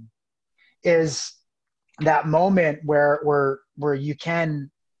 is that moment where you can,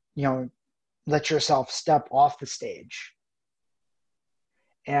 let yourself step off the stage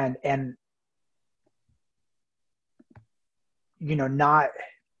and not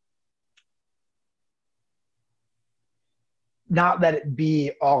let it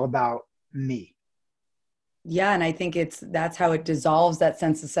be all about me, Yeah, and I think that's how it dissolves that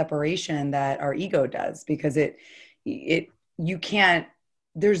sense of separation that our ego does, because it you can't,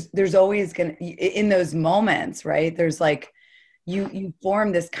 there's always gonna, in those moments, right? There's like, you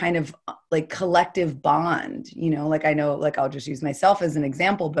form this kind of like collective bond, like, I know, like, I'll just use myself as an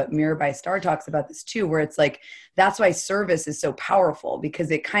example, but Mirabai Star talks about this too, where it's like, that's why service is so powerful, because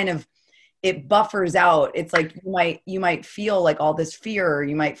it kind of, it buffers out. It's like you might feel like all this fear, or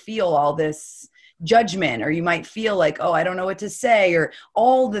you might feel all this judgment, or you might feel like, oh, I don't know what to say, or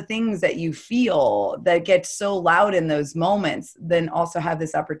all the things that you feel that get so loud in those moments, then also have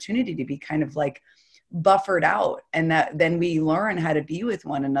this opportunity to be kind of like buffered out. And that then we learn how to be with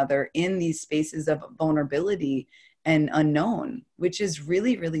one another in these spaces of vulnerability and unknown, which is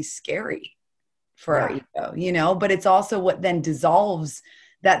really, really scary for our Yeah. ego, but it's also what then dissolves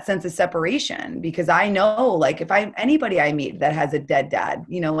that sense of separation. Because I know, like, if anybody I meet that has a dead dad,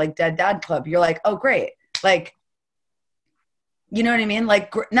 like Dead Dad Club, you're like, oh, great. Like, you know what I mean?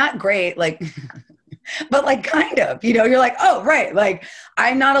 Like, not great, like, but like, kind of, you're like, oh, right. Like,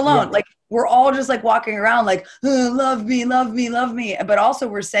 I'm not Yeah. alone. Like, we're all just like walking around like, oh, love me, love me, love me. But also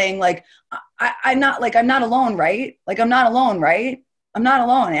we're saying like, I'm not alone, right? Like, I'm not alone, right? I'm not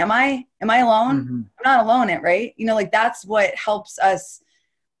alone. Am I alone? Mm-hmm. I'm not alone, right? Like, that's what helps us.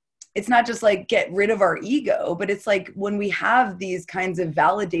 It's not just like get rid of our ego, but it's like when we have these kinds of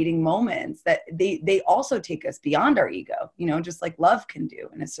validating moments that they also take us beyond our ego, just like love can do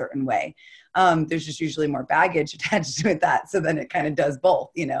in a certain way. There's just usually more baggage attached with that. So then it kind of does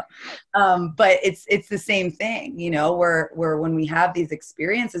both, but it's the same thing, where when we have these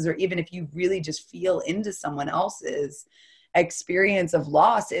experiences, or even if you really just feel into someone else's experience of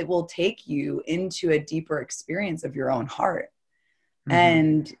loss, it will take you into a deeper experience of your own heart. Mm-hmm.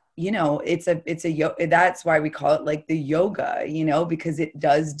 And that's why we call it like the yoga, because it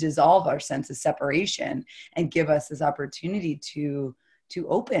does dissolve our sense of separation and give us this opportunity to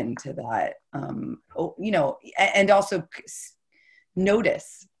open to that, and also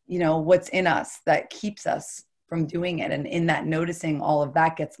notice, what's in us that keeps us from doing it. And in that noticing, all of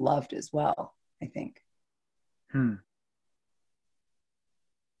that gets loved as well, I think. Hmm.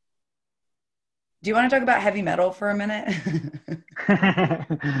 Do you want to talk about heavy metal for a minute?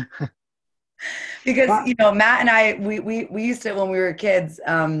 Because Well, Matt and I, we used to, when we were kids,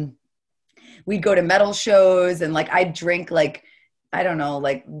 we'd go to metal shows, and like I'd drink, like, I don't know,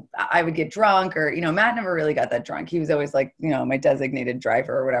 like I would get drunk, or Matt never really got that drunk. He was always like, my designated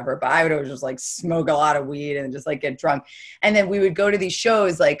driver or whatever, but I would always just like smoke a lot of weed and just like get drunk. And then we would go to these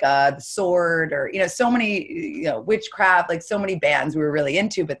shows like The Sword, or so many, Witchcraft, like so many bands we were really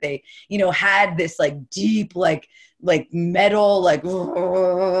into, but they had this like deep like metal, like hmm.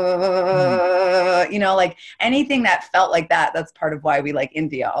 like anything that felt like that. That's part of why we like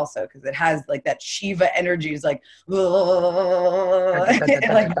India also, because it has like that Shiva energy, is like it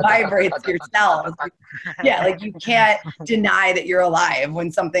like vibrates your cells. Yeah, like you can't deny that you're alive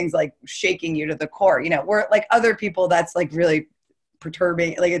when something's like shaking you to the core. We're like other people, that's like really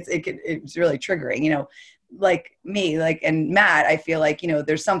perturbing, like it's really triggering, like me, like, and Matt, I feel like,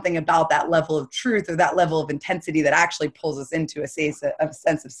 there's something about that level of truth, or that level of intensity, that actually pulls us into a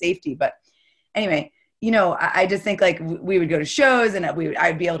sense of safety. But anyway, I just think like we would go to shows, and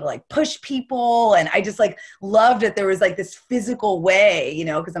I'd be able to like push people. And I just like loved it. There was like this physical way,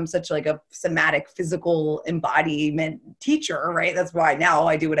 because I'm such like a somatic physical embodiment teacher, right? That's why now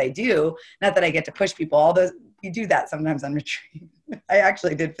I do what I do. Not that I get to push people, although you do that sometimes on retreat. I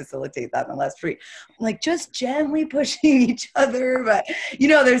actually did facilitate that in the last retreat. I'm like just gently pushing each other. But,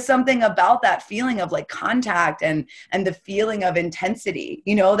 there's something about that feeling of like contact and the feeling of intensity,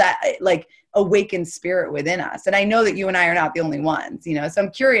 that like awakened spirit within us. And I know that you and I are not the only ones, so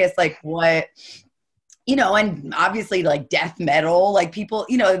I'm curious, like what, and obviously like death metal, like people,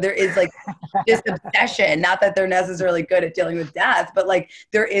 there is like this obsession, not that they're necessarily good at dealing with death, but like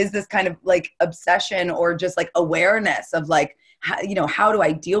there is this kind of like obsession, or just like awareness of like, how do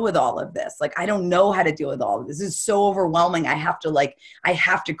I deal with all of this? Like, I don't know how to deal with all of this. This is so overwhelming. I have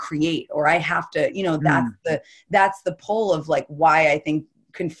to create, or I have to, that's the pull of like why I think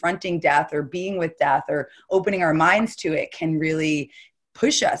confronting death, or being with death, or opening our minds to it can really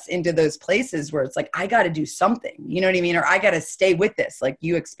push us into those places where it's like, I got to do something, you know what I mean? Or I got to stay with this. Like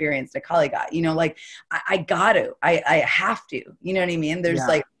you experienced a Kali got, like I have to, you know what I mean? There's Yeah.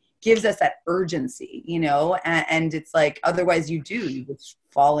 like, gives us that urgency, and it's like, otherwise you just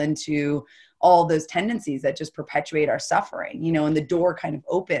fall into all those tendencies that just perpetuate our suffering, and the door kind of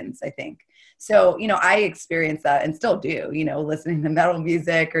opens, I think. So, I experienced that and still do, listening to metal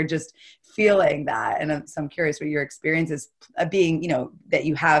music or just feeling that. And so I'm curious what your experience is being, that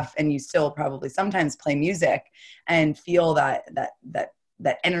you have, and you still probably sometimes play music and feel that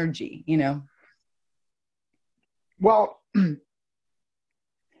energy, Well,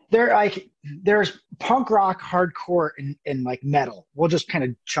 there's punk rock, hardcore, and like metal. We'll just kind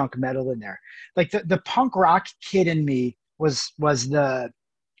of chunk metal in there. Like the punk rock kid in me was the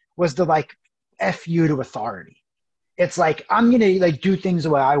like F you to authority. It's like, I'm gonna like do things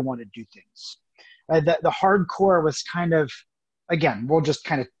the way I want to do things. The hardcore was kind of, again, we'll just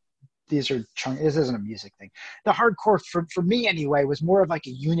kind of, this isn't a music thing. The hardcore for me anyway was more of like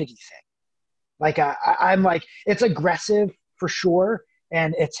a unity thing. Like I'm like, it's aggressive for sure,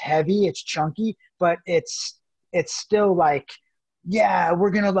 and it's heavy, it's chunky, but it's still like, yeah,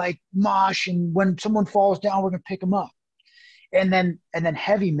 we're gonna like mosh, and when someone falls down, we're gonna pick them up. And then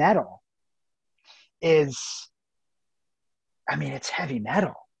heavy metal is, I mean, it's heavy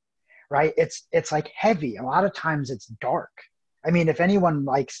metal, right? It's like heavy. A lot of times it's dark. I mean, if anyone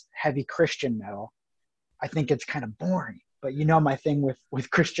likes heavy Christian metal, I think it's kind of boring. But my thing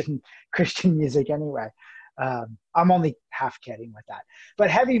with Christian music anyway. I'm only half kidding with that. But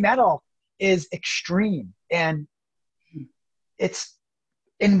heavy metal is extreme, and it's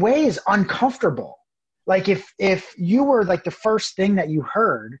in ways uncomfortable. Like if you were like the first thing that you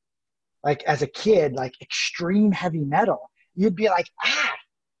heard, like as a kid, like extreme heavy metal, you'd be like,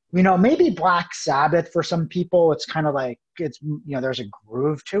 maybe Black Sabbath for some people, it's kind of like, it's, there's a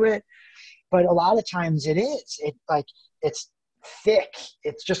groove to it. But a lot of times it's thick.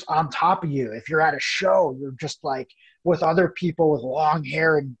 It's just on top of you. If you're at a show, you're just like with other people with long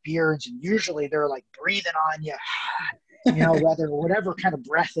hair and beards, and usually they're like breathing on you, whatever kind of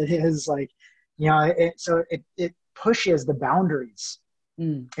breath it is, like, so it pushes the boundaries.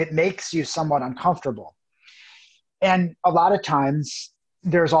 It makes you somewhat uncomfortable. And a lot of times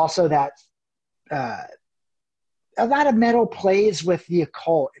there's also that, a lot of metal plays with the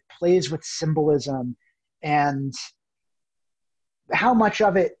occult. It plays with symbolism, and how much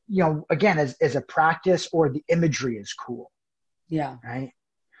of it, again, is a practice, or the imagery is cool. Yeah. Right.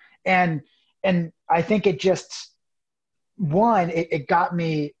 And I think it just, it got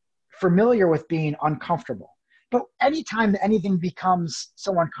me familiar with being uncomfortable. But anytime anything becomes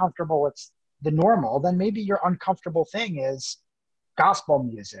so uncomfortable, it's the normal, then maybe your uncomfortable thing is gospel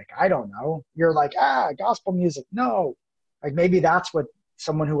music. I don't know. You're like, gospel music. No. Like maybe that's what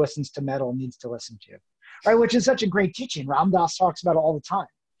someone who listens to metal needs to listen to. Right. Which is such a great teaching. Ram Dass talks about it all the time.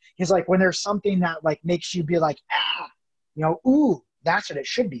 He's like, when there's something that like makes you be like, ooh, that's what it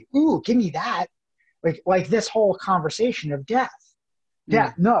should be. Ooh, give me that. Like this whole conversation of death.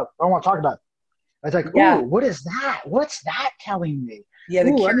 Death. No, I don't want to talk about it. It's like, ooh, what is that? What's that telling me? Yeah, the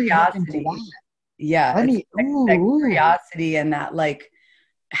ooh, curiosity. Yeah, that curiosity, and that like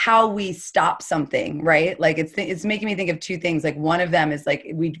how we stop something, right? Like it's making me think of two things. Like one of them is like,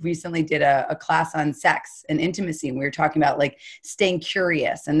 we recently did a class on sex and intimacy, and we were talking about like staying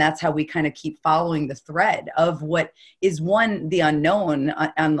curious. And that's how we kind of keep following the thread of what is, one, the unknown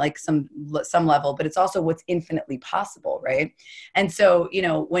on like some level, but it's also what's infinitely possible. Right. And so,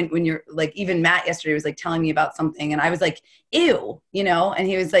 when you're like, even Matt yesterday was like telling me about something, and I was like, ew, and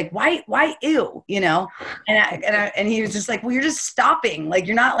he was like, why ew, and he was just like, well, you're just stopping. Like,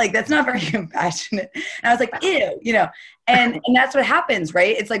 you're not like, that's not very compassionate. And I was like, ew, and that's what happens,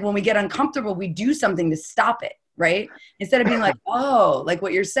 right? It's like when we get uncomfortable, we do something to stop it, right? Instead of being like, oh, like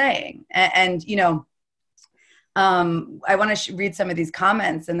what you're saying. And I want to read some of these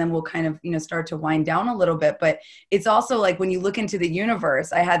comments, and then we'll kind of, start to wind down a little bit. But it's also like, when you look into the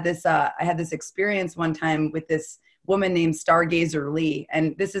universe, I had this experience one time with this woman named Stargazer Lee.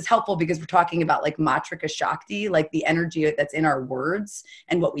 And this is helpful because we're talking about like Matrika Shakti, like the energy that's in our words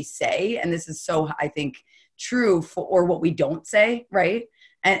and what we say. And this is so, I think, true or what we don't say, right?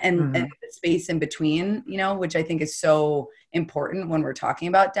 And the space in between, which I think is so important when we're talking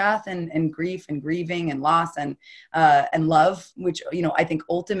about death and grief and grieving and loss and love, which, I think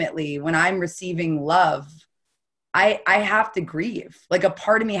ultimately when I'm receiving love, I have to grieve. Like a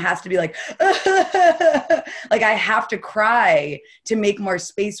part of me has to be like, like I have to cry to make more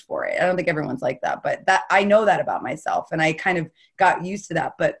space for it. I don't think everyone's like that, but that I know that about myself, and I kind of got used to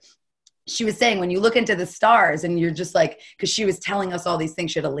that. But she was saying, when you look into the stars and you're just like, because she was telling us all these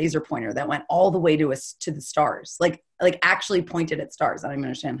things. She had a laser pointer that went all the way to the stars, like actually pointed at stars. I don't even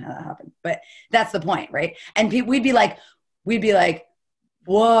understand how that happened, but that's the point, right? And we'd be like,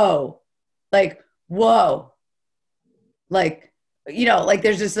 whoa, like, whoa. Like, like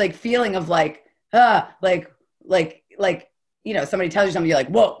there's this like feeling of like, somebody tells you something, you're like,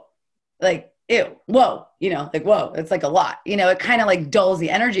 whoa, like ew, whoa, like, whoa, it's like a lot, it kind of like dulls the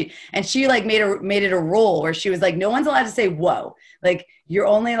energy. And she like made it a rule where she was like, no one's allowed to say, whoa, like you're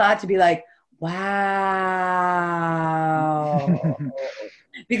only allowed to be like, wow.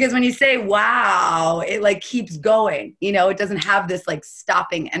 Because when you say wow, it like keeps going, it doesn't have this like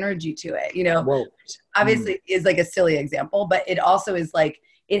stopping energy to it, Whoa. which obviously is like a silly example, but it also is like,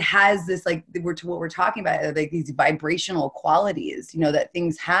 it has this like what we're talking about, like these vibrational qualities, that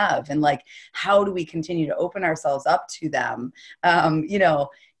things have, and like how do we continue to open ourselves up to them,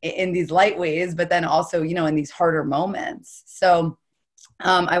 in these light ways, but then also, in these harder moments. So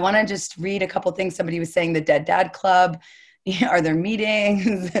I want to just read a couple things. Somebody was saying the Dead Dad Club. Are there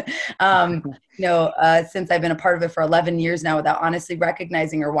meetings? Since I've been a part of it for 11 years now, without honestly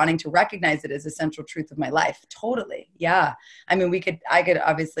recognizing or wanting to recognize it as a central truth of my life. Totally. Yeah. I mean, I could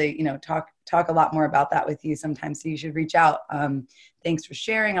obviously, talk a lot more about that with you sometime. So you should reach out. Thanks for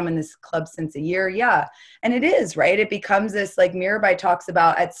sharing. I'm in this club since a year. Yeah. And it is, right? It becomes this, like Mirabai talks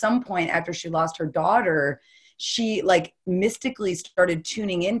about, at some point after she lost her daughter, she like mystically started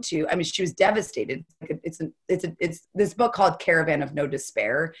tuning into, I mean, she was devastated. It's this book called Caravan of No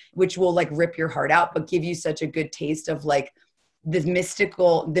Despair, which will like rip your heart out, but give you such a good taste of like the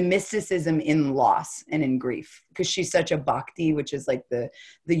mysticism in loss and in grief. Because she's such a bhakti, which is like the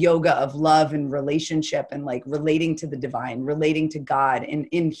yoga of love and relationship and like relating to the divine, relating to God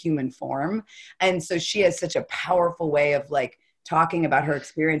in human form. And so she has such a powerful way of like talking about her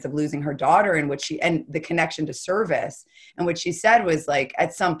experience of losing her daughter, and and the connection to service. And what she said was like,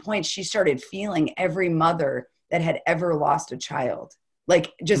 at some point she started feeling every mother that had ever lost a child,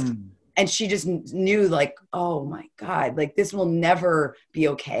 like just, and she just knew like, oh my God, like this will never be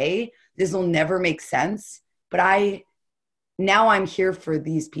okay. This will never make sense. But now I'm here for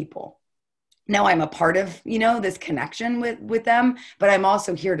these people. Now I'm a part of, this connection with them, but I'm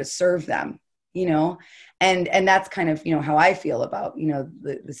also here to serve them, and that's kind of, how I feel about,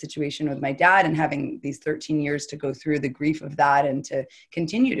 the situation with my dad, and having these 13 years to go through the grief of that and to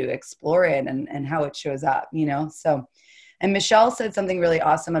continue to explore it and how it shows up, so. And Michelle said something really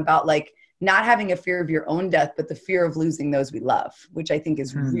awesome about like not having a fear of your own death, but the fear of losing those we love, which I think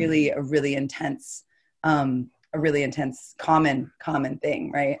is really a really intense common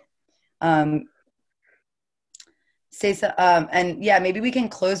thing. Right. And yeah, maybe we can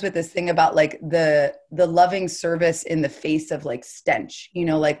close with this thing about like the loving service in the face of like stench,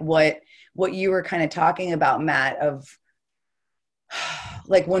 like what you were kind of talking about, Matt, of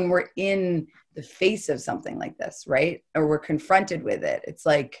like when we're in the face of something like this, right? Or we're confronted with it. It's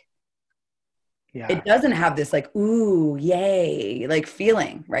like, it doesn't have this like, ooh, yay, like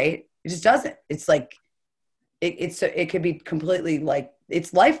feeling, right? It just doesn't. It's like, it could be completely like,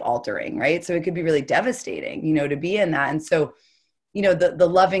 it's life altering, right? So it could be really devastating, to be in that. And so, the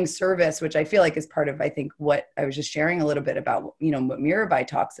loving service, which I feel like is part of, I think, what I was just sharing a little bit about, what Mirabai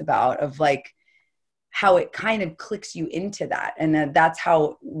talks about, of like how it kind of clicks you into that. And that's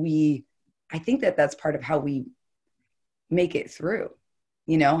how I think that's part of how we make it through,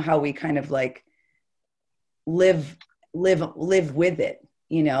 how we kind of like live with it,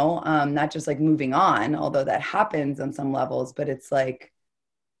 not just like moving on, although that happens on some levels, but it's like,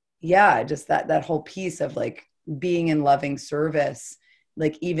 yeah, just that whole piece of like being in loving service,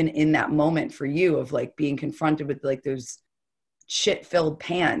 like even in that moment for you of like being confronted with like those shit-filled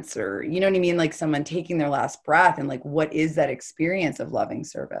pants, or you know what I mean, like someone taking their last breath, and like what is that experience of loving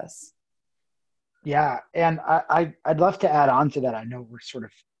service? Yeah, and I'd love to add on to that. I know we're sort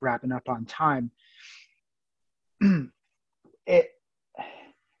of wrapping up on time.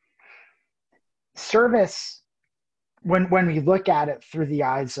 Service, when we look at it through the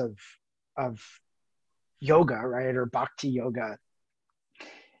eyes of yoga, right, or bhakti yoga,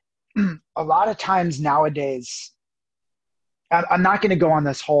 a lot of times nowadays, I'm not going to go on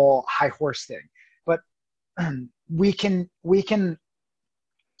this whole high horse thing, but we can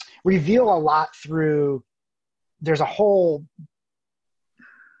reveal a lot through, there's a whole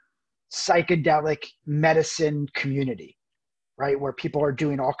psychedelic medicine community, right, where people are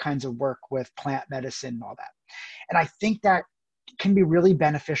doing all kinds of work with plant medicine and all that. And I think that can be really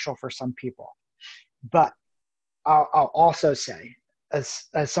beneficial for some people. But I'll also say, as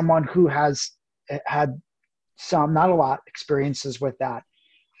someone who has had some, not a lot, experiences with that,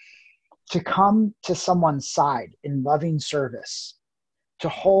 to come to someone's side in loving service, to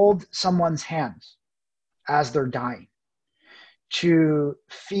hold someone's hand as they're dying, to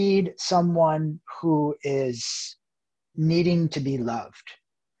feed someone who is needing to be loved,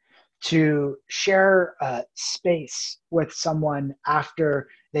 to share space with someone after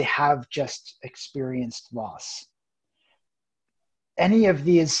they have just experienced loss. Any of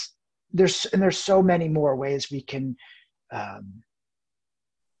these there's so many more ways we can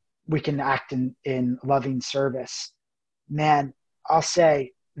act in loving service. Man, I'll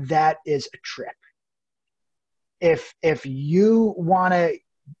say that is a trip. If you want to,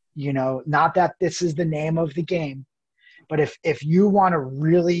 not that this is the name of the game, but if you want to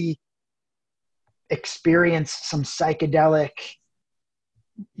really experience some psychedelic,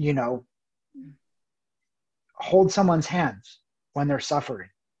 you know, hold someone's hands when they're suffering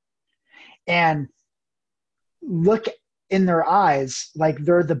and look in their eyes like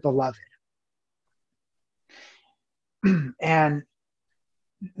they're the beloved. And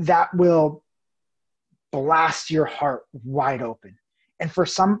that will blast your heart wide open. And for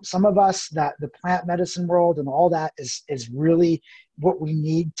some of us, that the plant medicine world and all that is really what we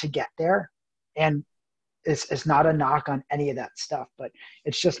need to get there. And it's not a knock on any of that stuff, but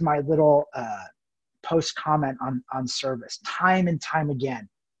it's just my little post comment on service, time and time again.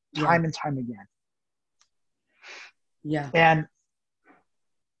 Yeah. And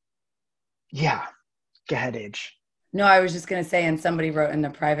yeah, go ahead, Age. No, I was just going to say, and somebody wrote in the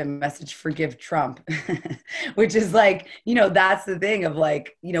private message, forgive Trump, which is like, that's the thing of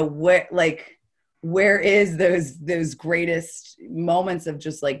like, where is those greatest moments of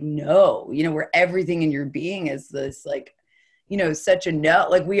just like, no, where everything in your being is this like, such a no,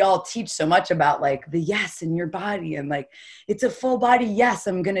 like we all teach so much about like the yes in your body and like, it's a full body. Yes,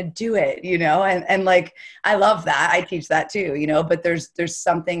 I'm going to do it, and like, I love that. I teach that too, but there's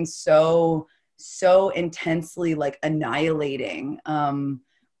something so intensely like annihilating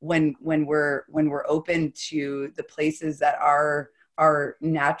when we're open to the places that our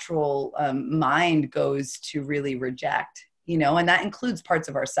natural mind goes to really reject, and that includes parts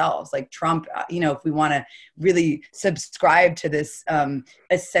of ourselves like Trump, if we want to really subscribe to this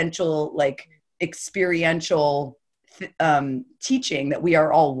essential like experiential teaching that we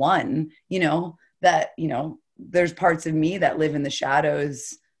are all one, that there's parts of me that live in the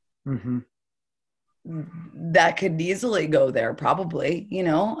shadows. Mm-hmm. That could easily go there probably,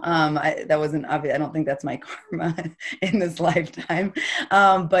 that wasn't obvious. I don't think that's my karma in this lifetime.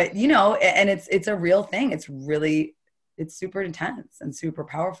 But and it's a real thing. It's super intense and super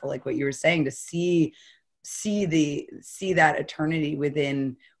powerful. Like what you were saying, to see that eternity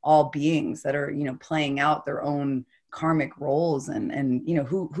within all beings that are, playing out their own karmic roles and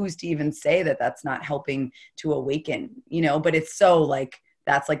who's to even say that that's not helping to awaken, but it's so like,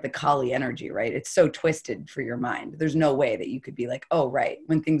 that's like the Kali energy, right? It's so twisted for your mind. There's no way that you could be like, oh, right,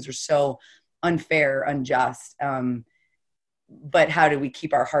 when things are so unfair, unjust. But how do we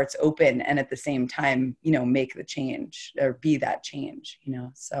keep our hearts open and at the same time, make the change or be that change,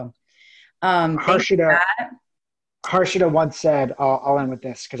 So Harshita once said, I'll end with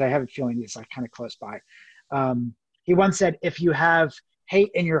this because I have a feeling it's like kind of close by. He once said, if you have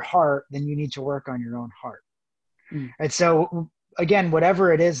hate in your heart, then you need to work on your own heart. Mm. And so again,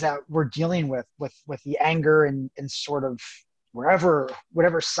 whatever it is that we're dealing with the anger and sort of whatever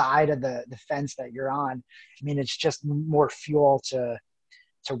side of the fence that you're on, I mean, it's just more fuel to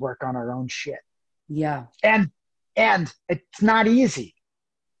work on our own shit. Yeah. And it's not easy.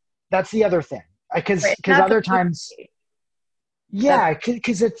 That's the other thing. Because other times, yeah,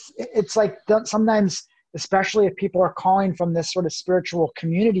 because it's like sometimes, especially if people are calling from this sort of spiritual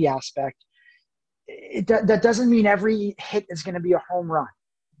community aspect, that doesn't mean every hit is going to be a home run.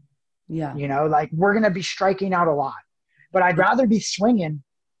 Yeah. Like we're going to be striking out a lot, but I'd rather be swinging.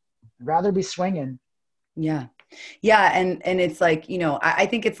 Yeah. Yeah. And it's like, I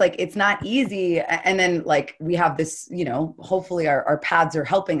think it's like, it's not easy. And then like, we have this, hopefully our paths are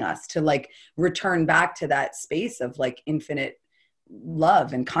helping us to like return back to that space of like infinite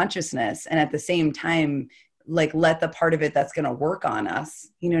love and consciousness. And at the same time, like let the part of it that's going to work on us,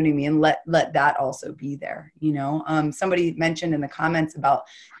 you know what I mean? Let that also be there, somebody mentioned in the comments about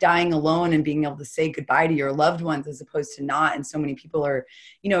dying alone and being able to say goodbye to your loved ones as opposed to not. And so many people are,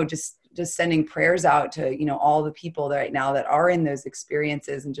 just sending prayers out to, all the people that right now that are in those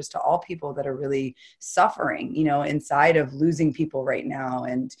experiences and just to all people that are really suffering, inside of losing people right now.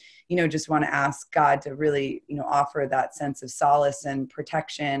 And, just want to ask God to really, offer that sense of solace and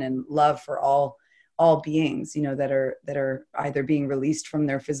protection and love for all beings, that are either being released from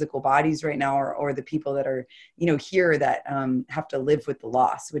their physical bodies right now or the people that are, here that have to live with the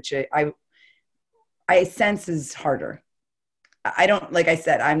loss, which I sense is harder. I don't, like I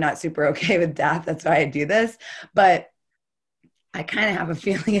said, I'm not super okay with death. That's why I do this, but I kind of have a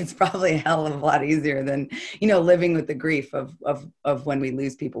feeling it's probably a hell of a lot easier than, living with the grief of when we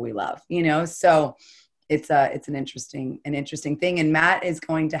lose people we love, so it's an interesting thing. And Matt is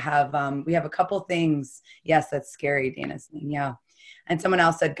going to have, we have a couple things. Yes, that's scary, Dana's saying. Yeah. And someone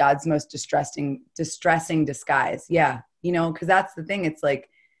else said God's most distressing disguise. Yeah. You know, cause that's the thing. It's like,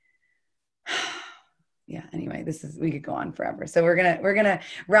 yeah, anyway, we could go on forever. So we're going to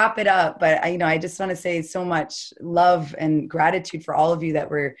wrap it up. But I just want to say so much love and gratitude for all of you that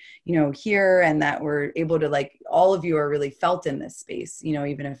were, here, and that we're able to, like, all of you are really felt in this space,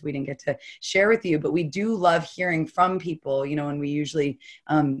 even if we didn't get to share with you. But we do love hearing from people, and we usually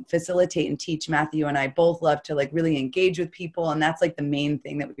facilitate and teach. Matthew and I both love to, like, really engage with people. And that's, like, the main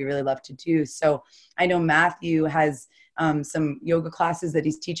thing that we really love to do. So I know Matthew has some yoga classes that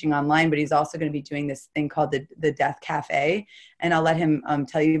he's teaching online, but he's also going to be doing this thing called the Death Cafe. And I'll let him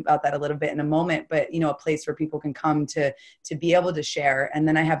tell you about that a little bit in a moment, but, a place where people can come to be able to share. And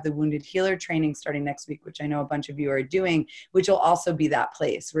then I have the Wounded Healer training starting next week, which I know a bunch of you are doing, which will also be that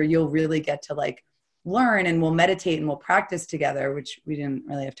place where you'll really get to, like, learn, and we'll meditate and we'll practice together, which we didn't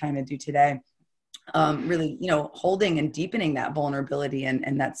really have time to do today. Really, holding and deepening that vulnerability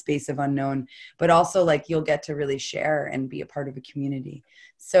and that space of unknown, but also, like, you'll get to really share and be a part of a community.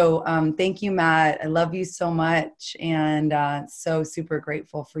 So thank you, Matt. I love you so much. And so super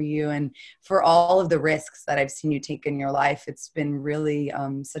grateful for you and for all of the risks that I've seen you take in your life. It's been really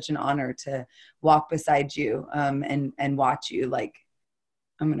such an honor to walk beside you and watch you, like,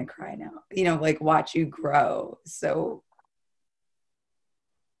 I'm going to cry now, like, watch you grow. So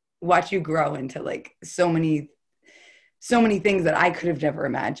watch you grow into, like, so many things that I could have never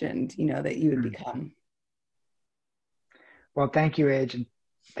imagined, that you would become. Well, thank you, Age, and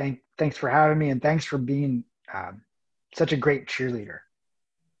thanks for having me, and thanks for being such a great cheerleader.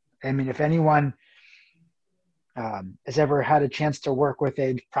 I mean, if anyone has ever had a chance to work with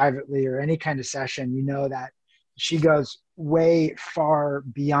Age privately or any kind of session, that she goes way far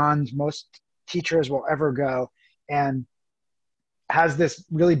beyond most teachers will ever go, and has this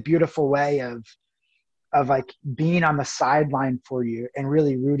really beautiful way of like being on the sideline for you and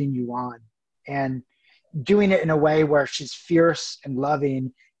really rooting you on, and doing it in a way where she's fierce and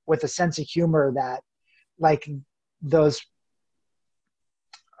loving with a sense of humor that, like, those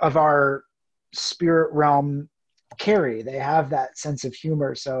of our spirit realm carry. They have that sense of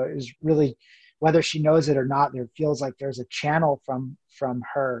humor. So it was really, whether she knows it or not, there feels like there's a channel from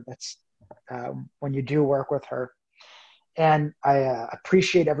her. That's when you do work with her. And I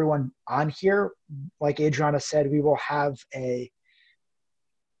appreciate everyone on here. Like Adriana said, we're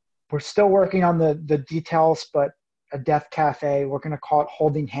still working on the details, but a Death Cafe, we're going to call it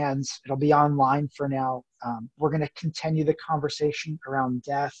Holding Hands. It'll be online for now. We're going to continue the conversation around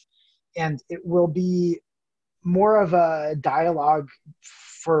death, and it will be more of a dialogue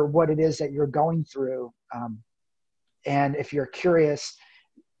for what it is that you're going through. And if you're curious,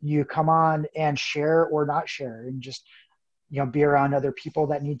 you come on and share or not share, and just be around other people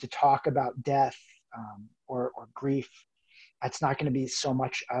that need to talk about death or grief. It's not going to be so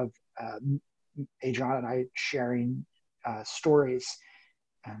much of Adriana and I sharing stories.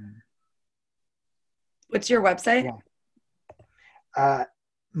 What's your website? Yeah.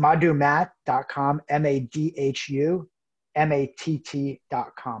 madhumatt.com,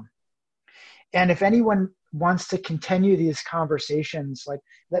 MADHUMATT.com. And if anyone wants to continue these conversations, like,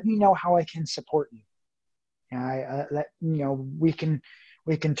 let me know how I can support you. We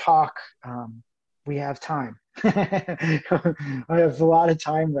can talk. We have time. I have a lot of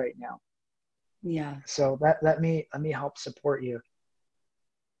time right now. Yeah. So let me help support you.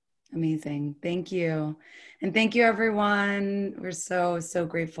 Amazing. Thank you. And thank you, everyone. We're so, so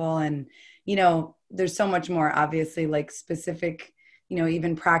grateful. And, there's so much more, obviously, like, specific,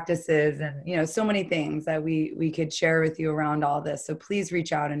 even practices and, so many things that we could share with you around all this. So please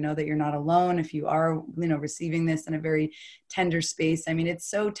reach out and know that you're not alone. If you are, receiving this in a very tender space. I mean, it's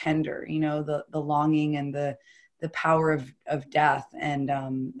so tender, the longing and the power of death and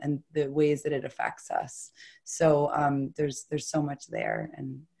the ways that it affects us. So there's so much there.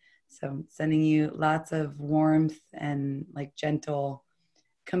 And so sending you lots of warmth and, like, gentle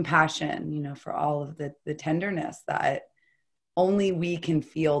compassion, for all of the tenderness that only we can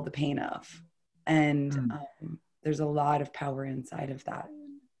feel the pain of. And there's a lot of power inside of that.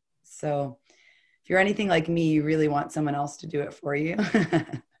 So if you're anything like me, you really want someone else to do it for you.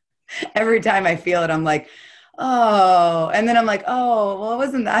 Every time I feel it, I'm like, oh, and then I'm like, oh, well, it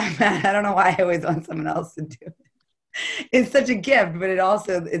wasn't that bad. I don't know why I always want someone else to do it. It's such a gift, but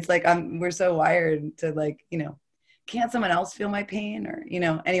it's like, we're so wired to, like, can't someone else feel my pain, or,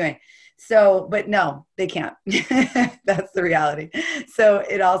 anyway. So, but no, they can't. That's the reality. So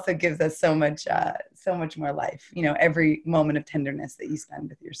it also gives us so much more life, every moment of tenderness that you spend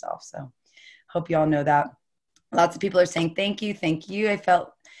with yourself. So hope you all know that. Lots of people are saying, thank you, thank you. I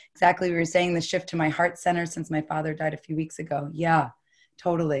felt exactly what you were saying, the shift to my heart center since my father died a few weeks ago. Yeah,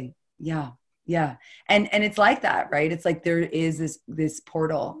 totally. Yeah. Yeah. And it's like that, right? It's like there is this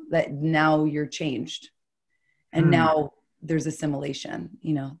portal that now you're changed. And now there's assimilation,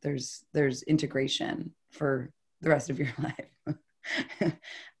 you know, there's integration for the rest of your life.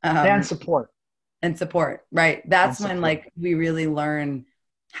 And support. And support, right? That's when like we really learn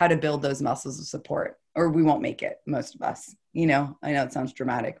how to build those muscles of support, or we won't make it, most of us. You know, I know it sounds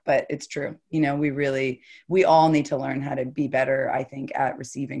dramatic, but it's true. You know, we all need to learn how to be better, I think, at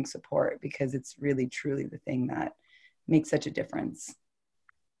receiving support, because it's really, truly the thing that makes such a difference.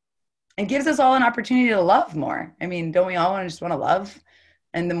 And gives us all an opportunity to love more. I mean, don't we all just want to love?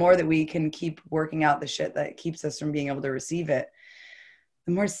 And the more that we can keep working out the shit that keeps us from being able to receive it,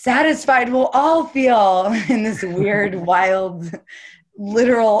 the more satisfied we'll all feel in this weird, wild,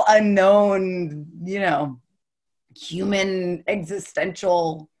 literal, unknown, you know, human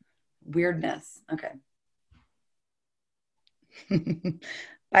existential weirdness. Okay.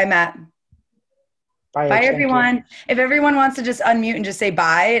 Bye, Matt. Bye, everyone. If everyone wants to just unmute and just say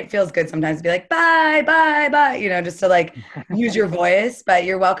bye, it feels good sometimes to be like, bye, bye, bye, you know, just to like use your voice. But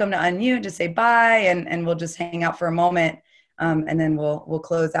you're welcome to unmute, just say bye, and we'll just hang out for a moment, and then we'll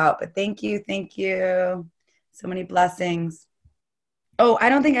close out. But thank you. So many blessings. Oh, I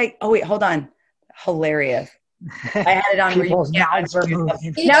don't think oh, wait, hold on. Hilarious. I had it on. People's mouths are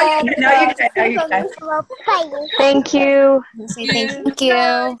moving. No, you can. Thank you. Thank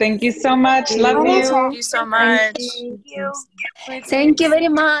you. Thank you so much. Love you. Thank you so much. Thank you very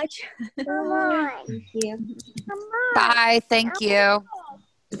much. Thank you. Bye. Thank you.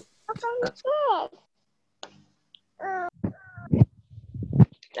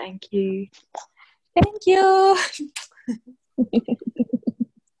 Thank you. Thank you.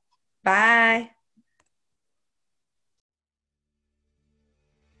 Bye.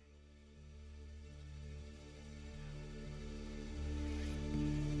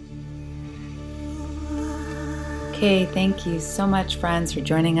 Okay, thank you so much, friends, for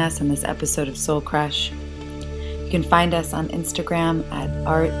joining us on this episode of Soul Crush. You can find us on Instagram at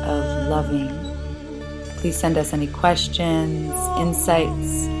Art of Loving. Please send us any questions,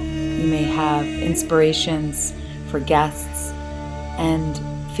 insights. You may have inspirations for guests, and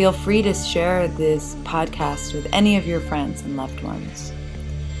feel free to share this podcast with any of your friends and loved ones.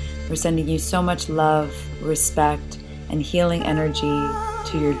 We're sending you so much love, respect, and healing energy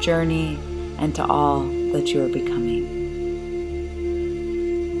to your journey and to all that you are becoming.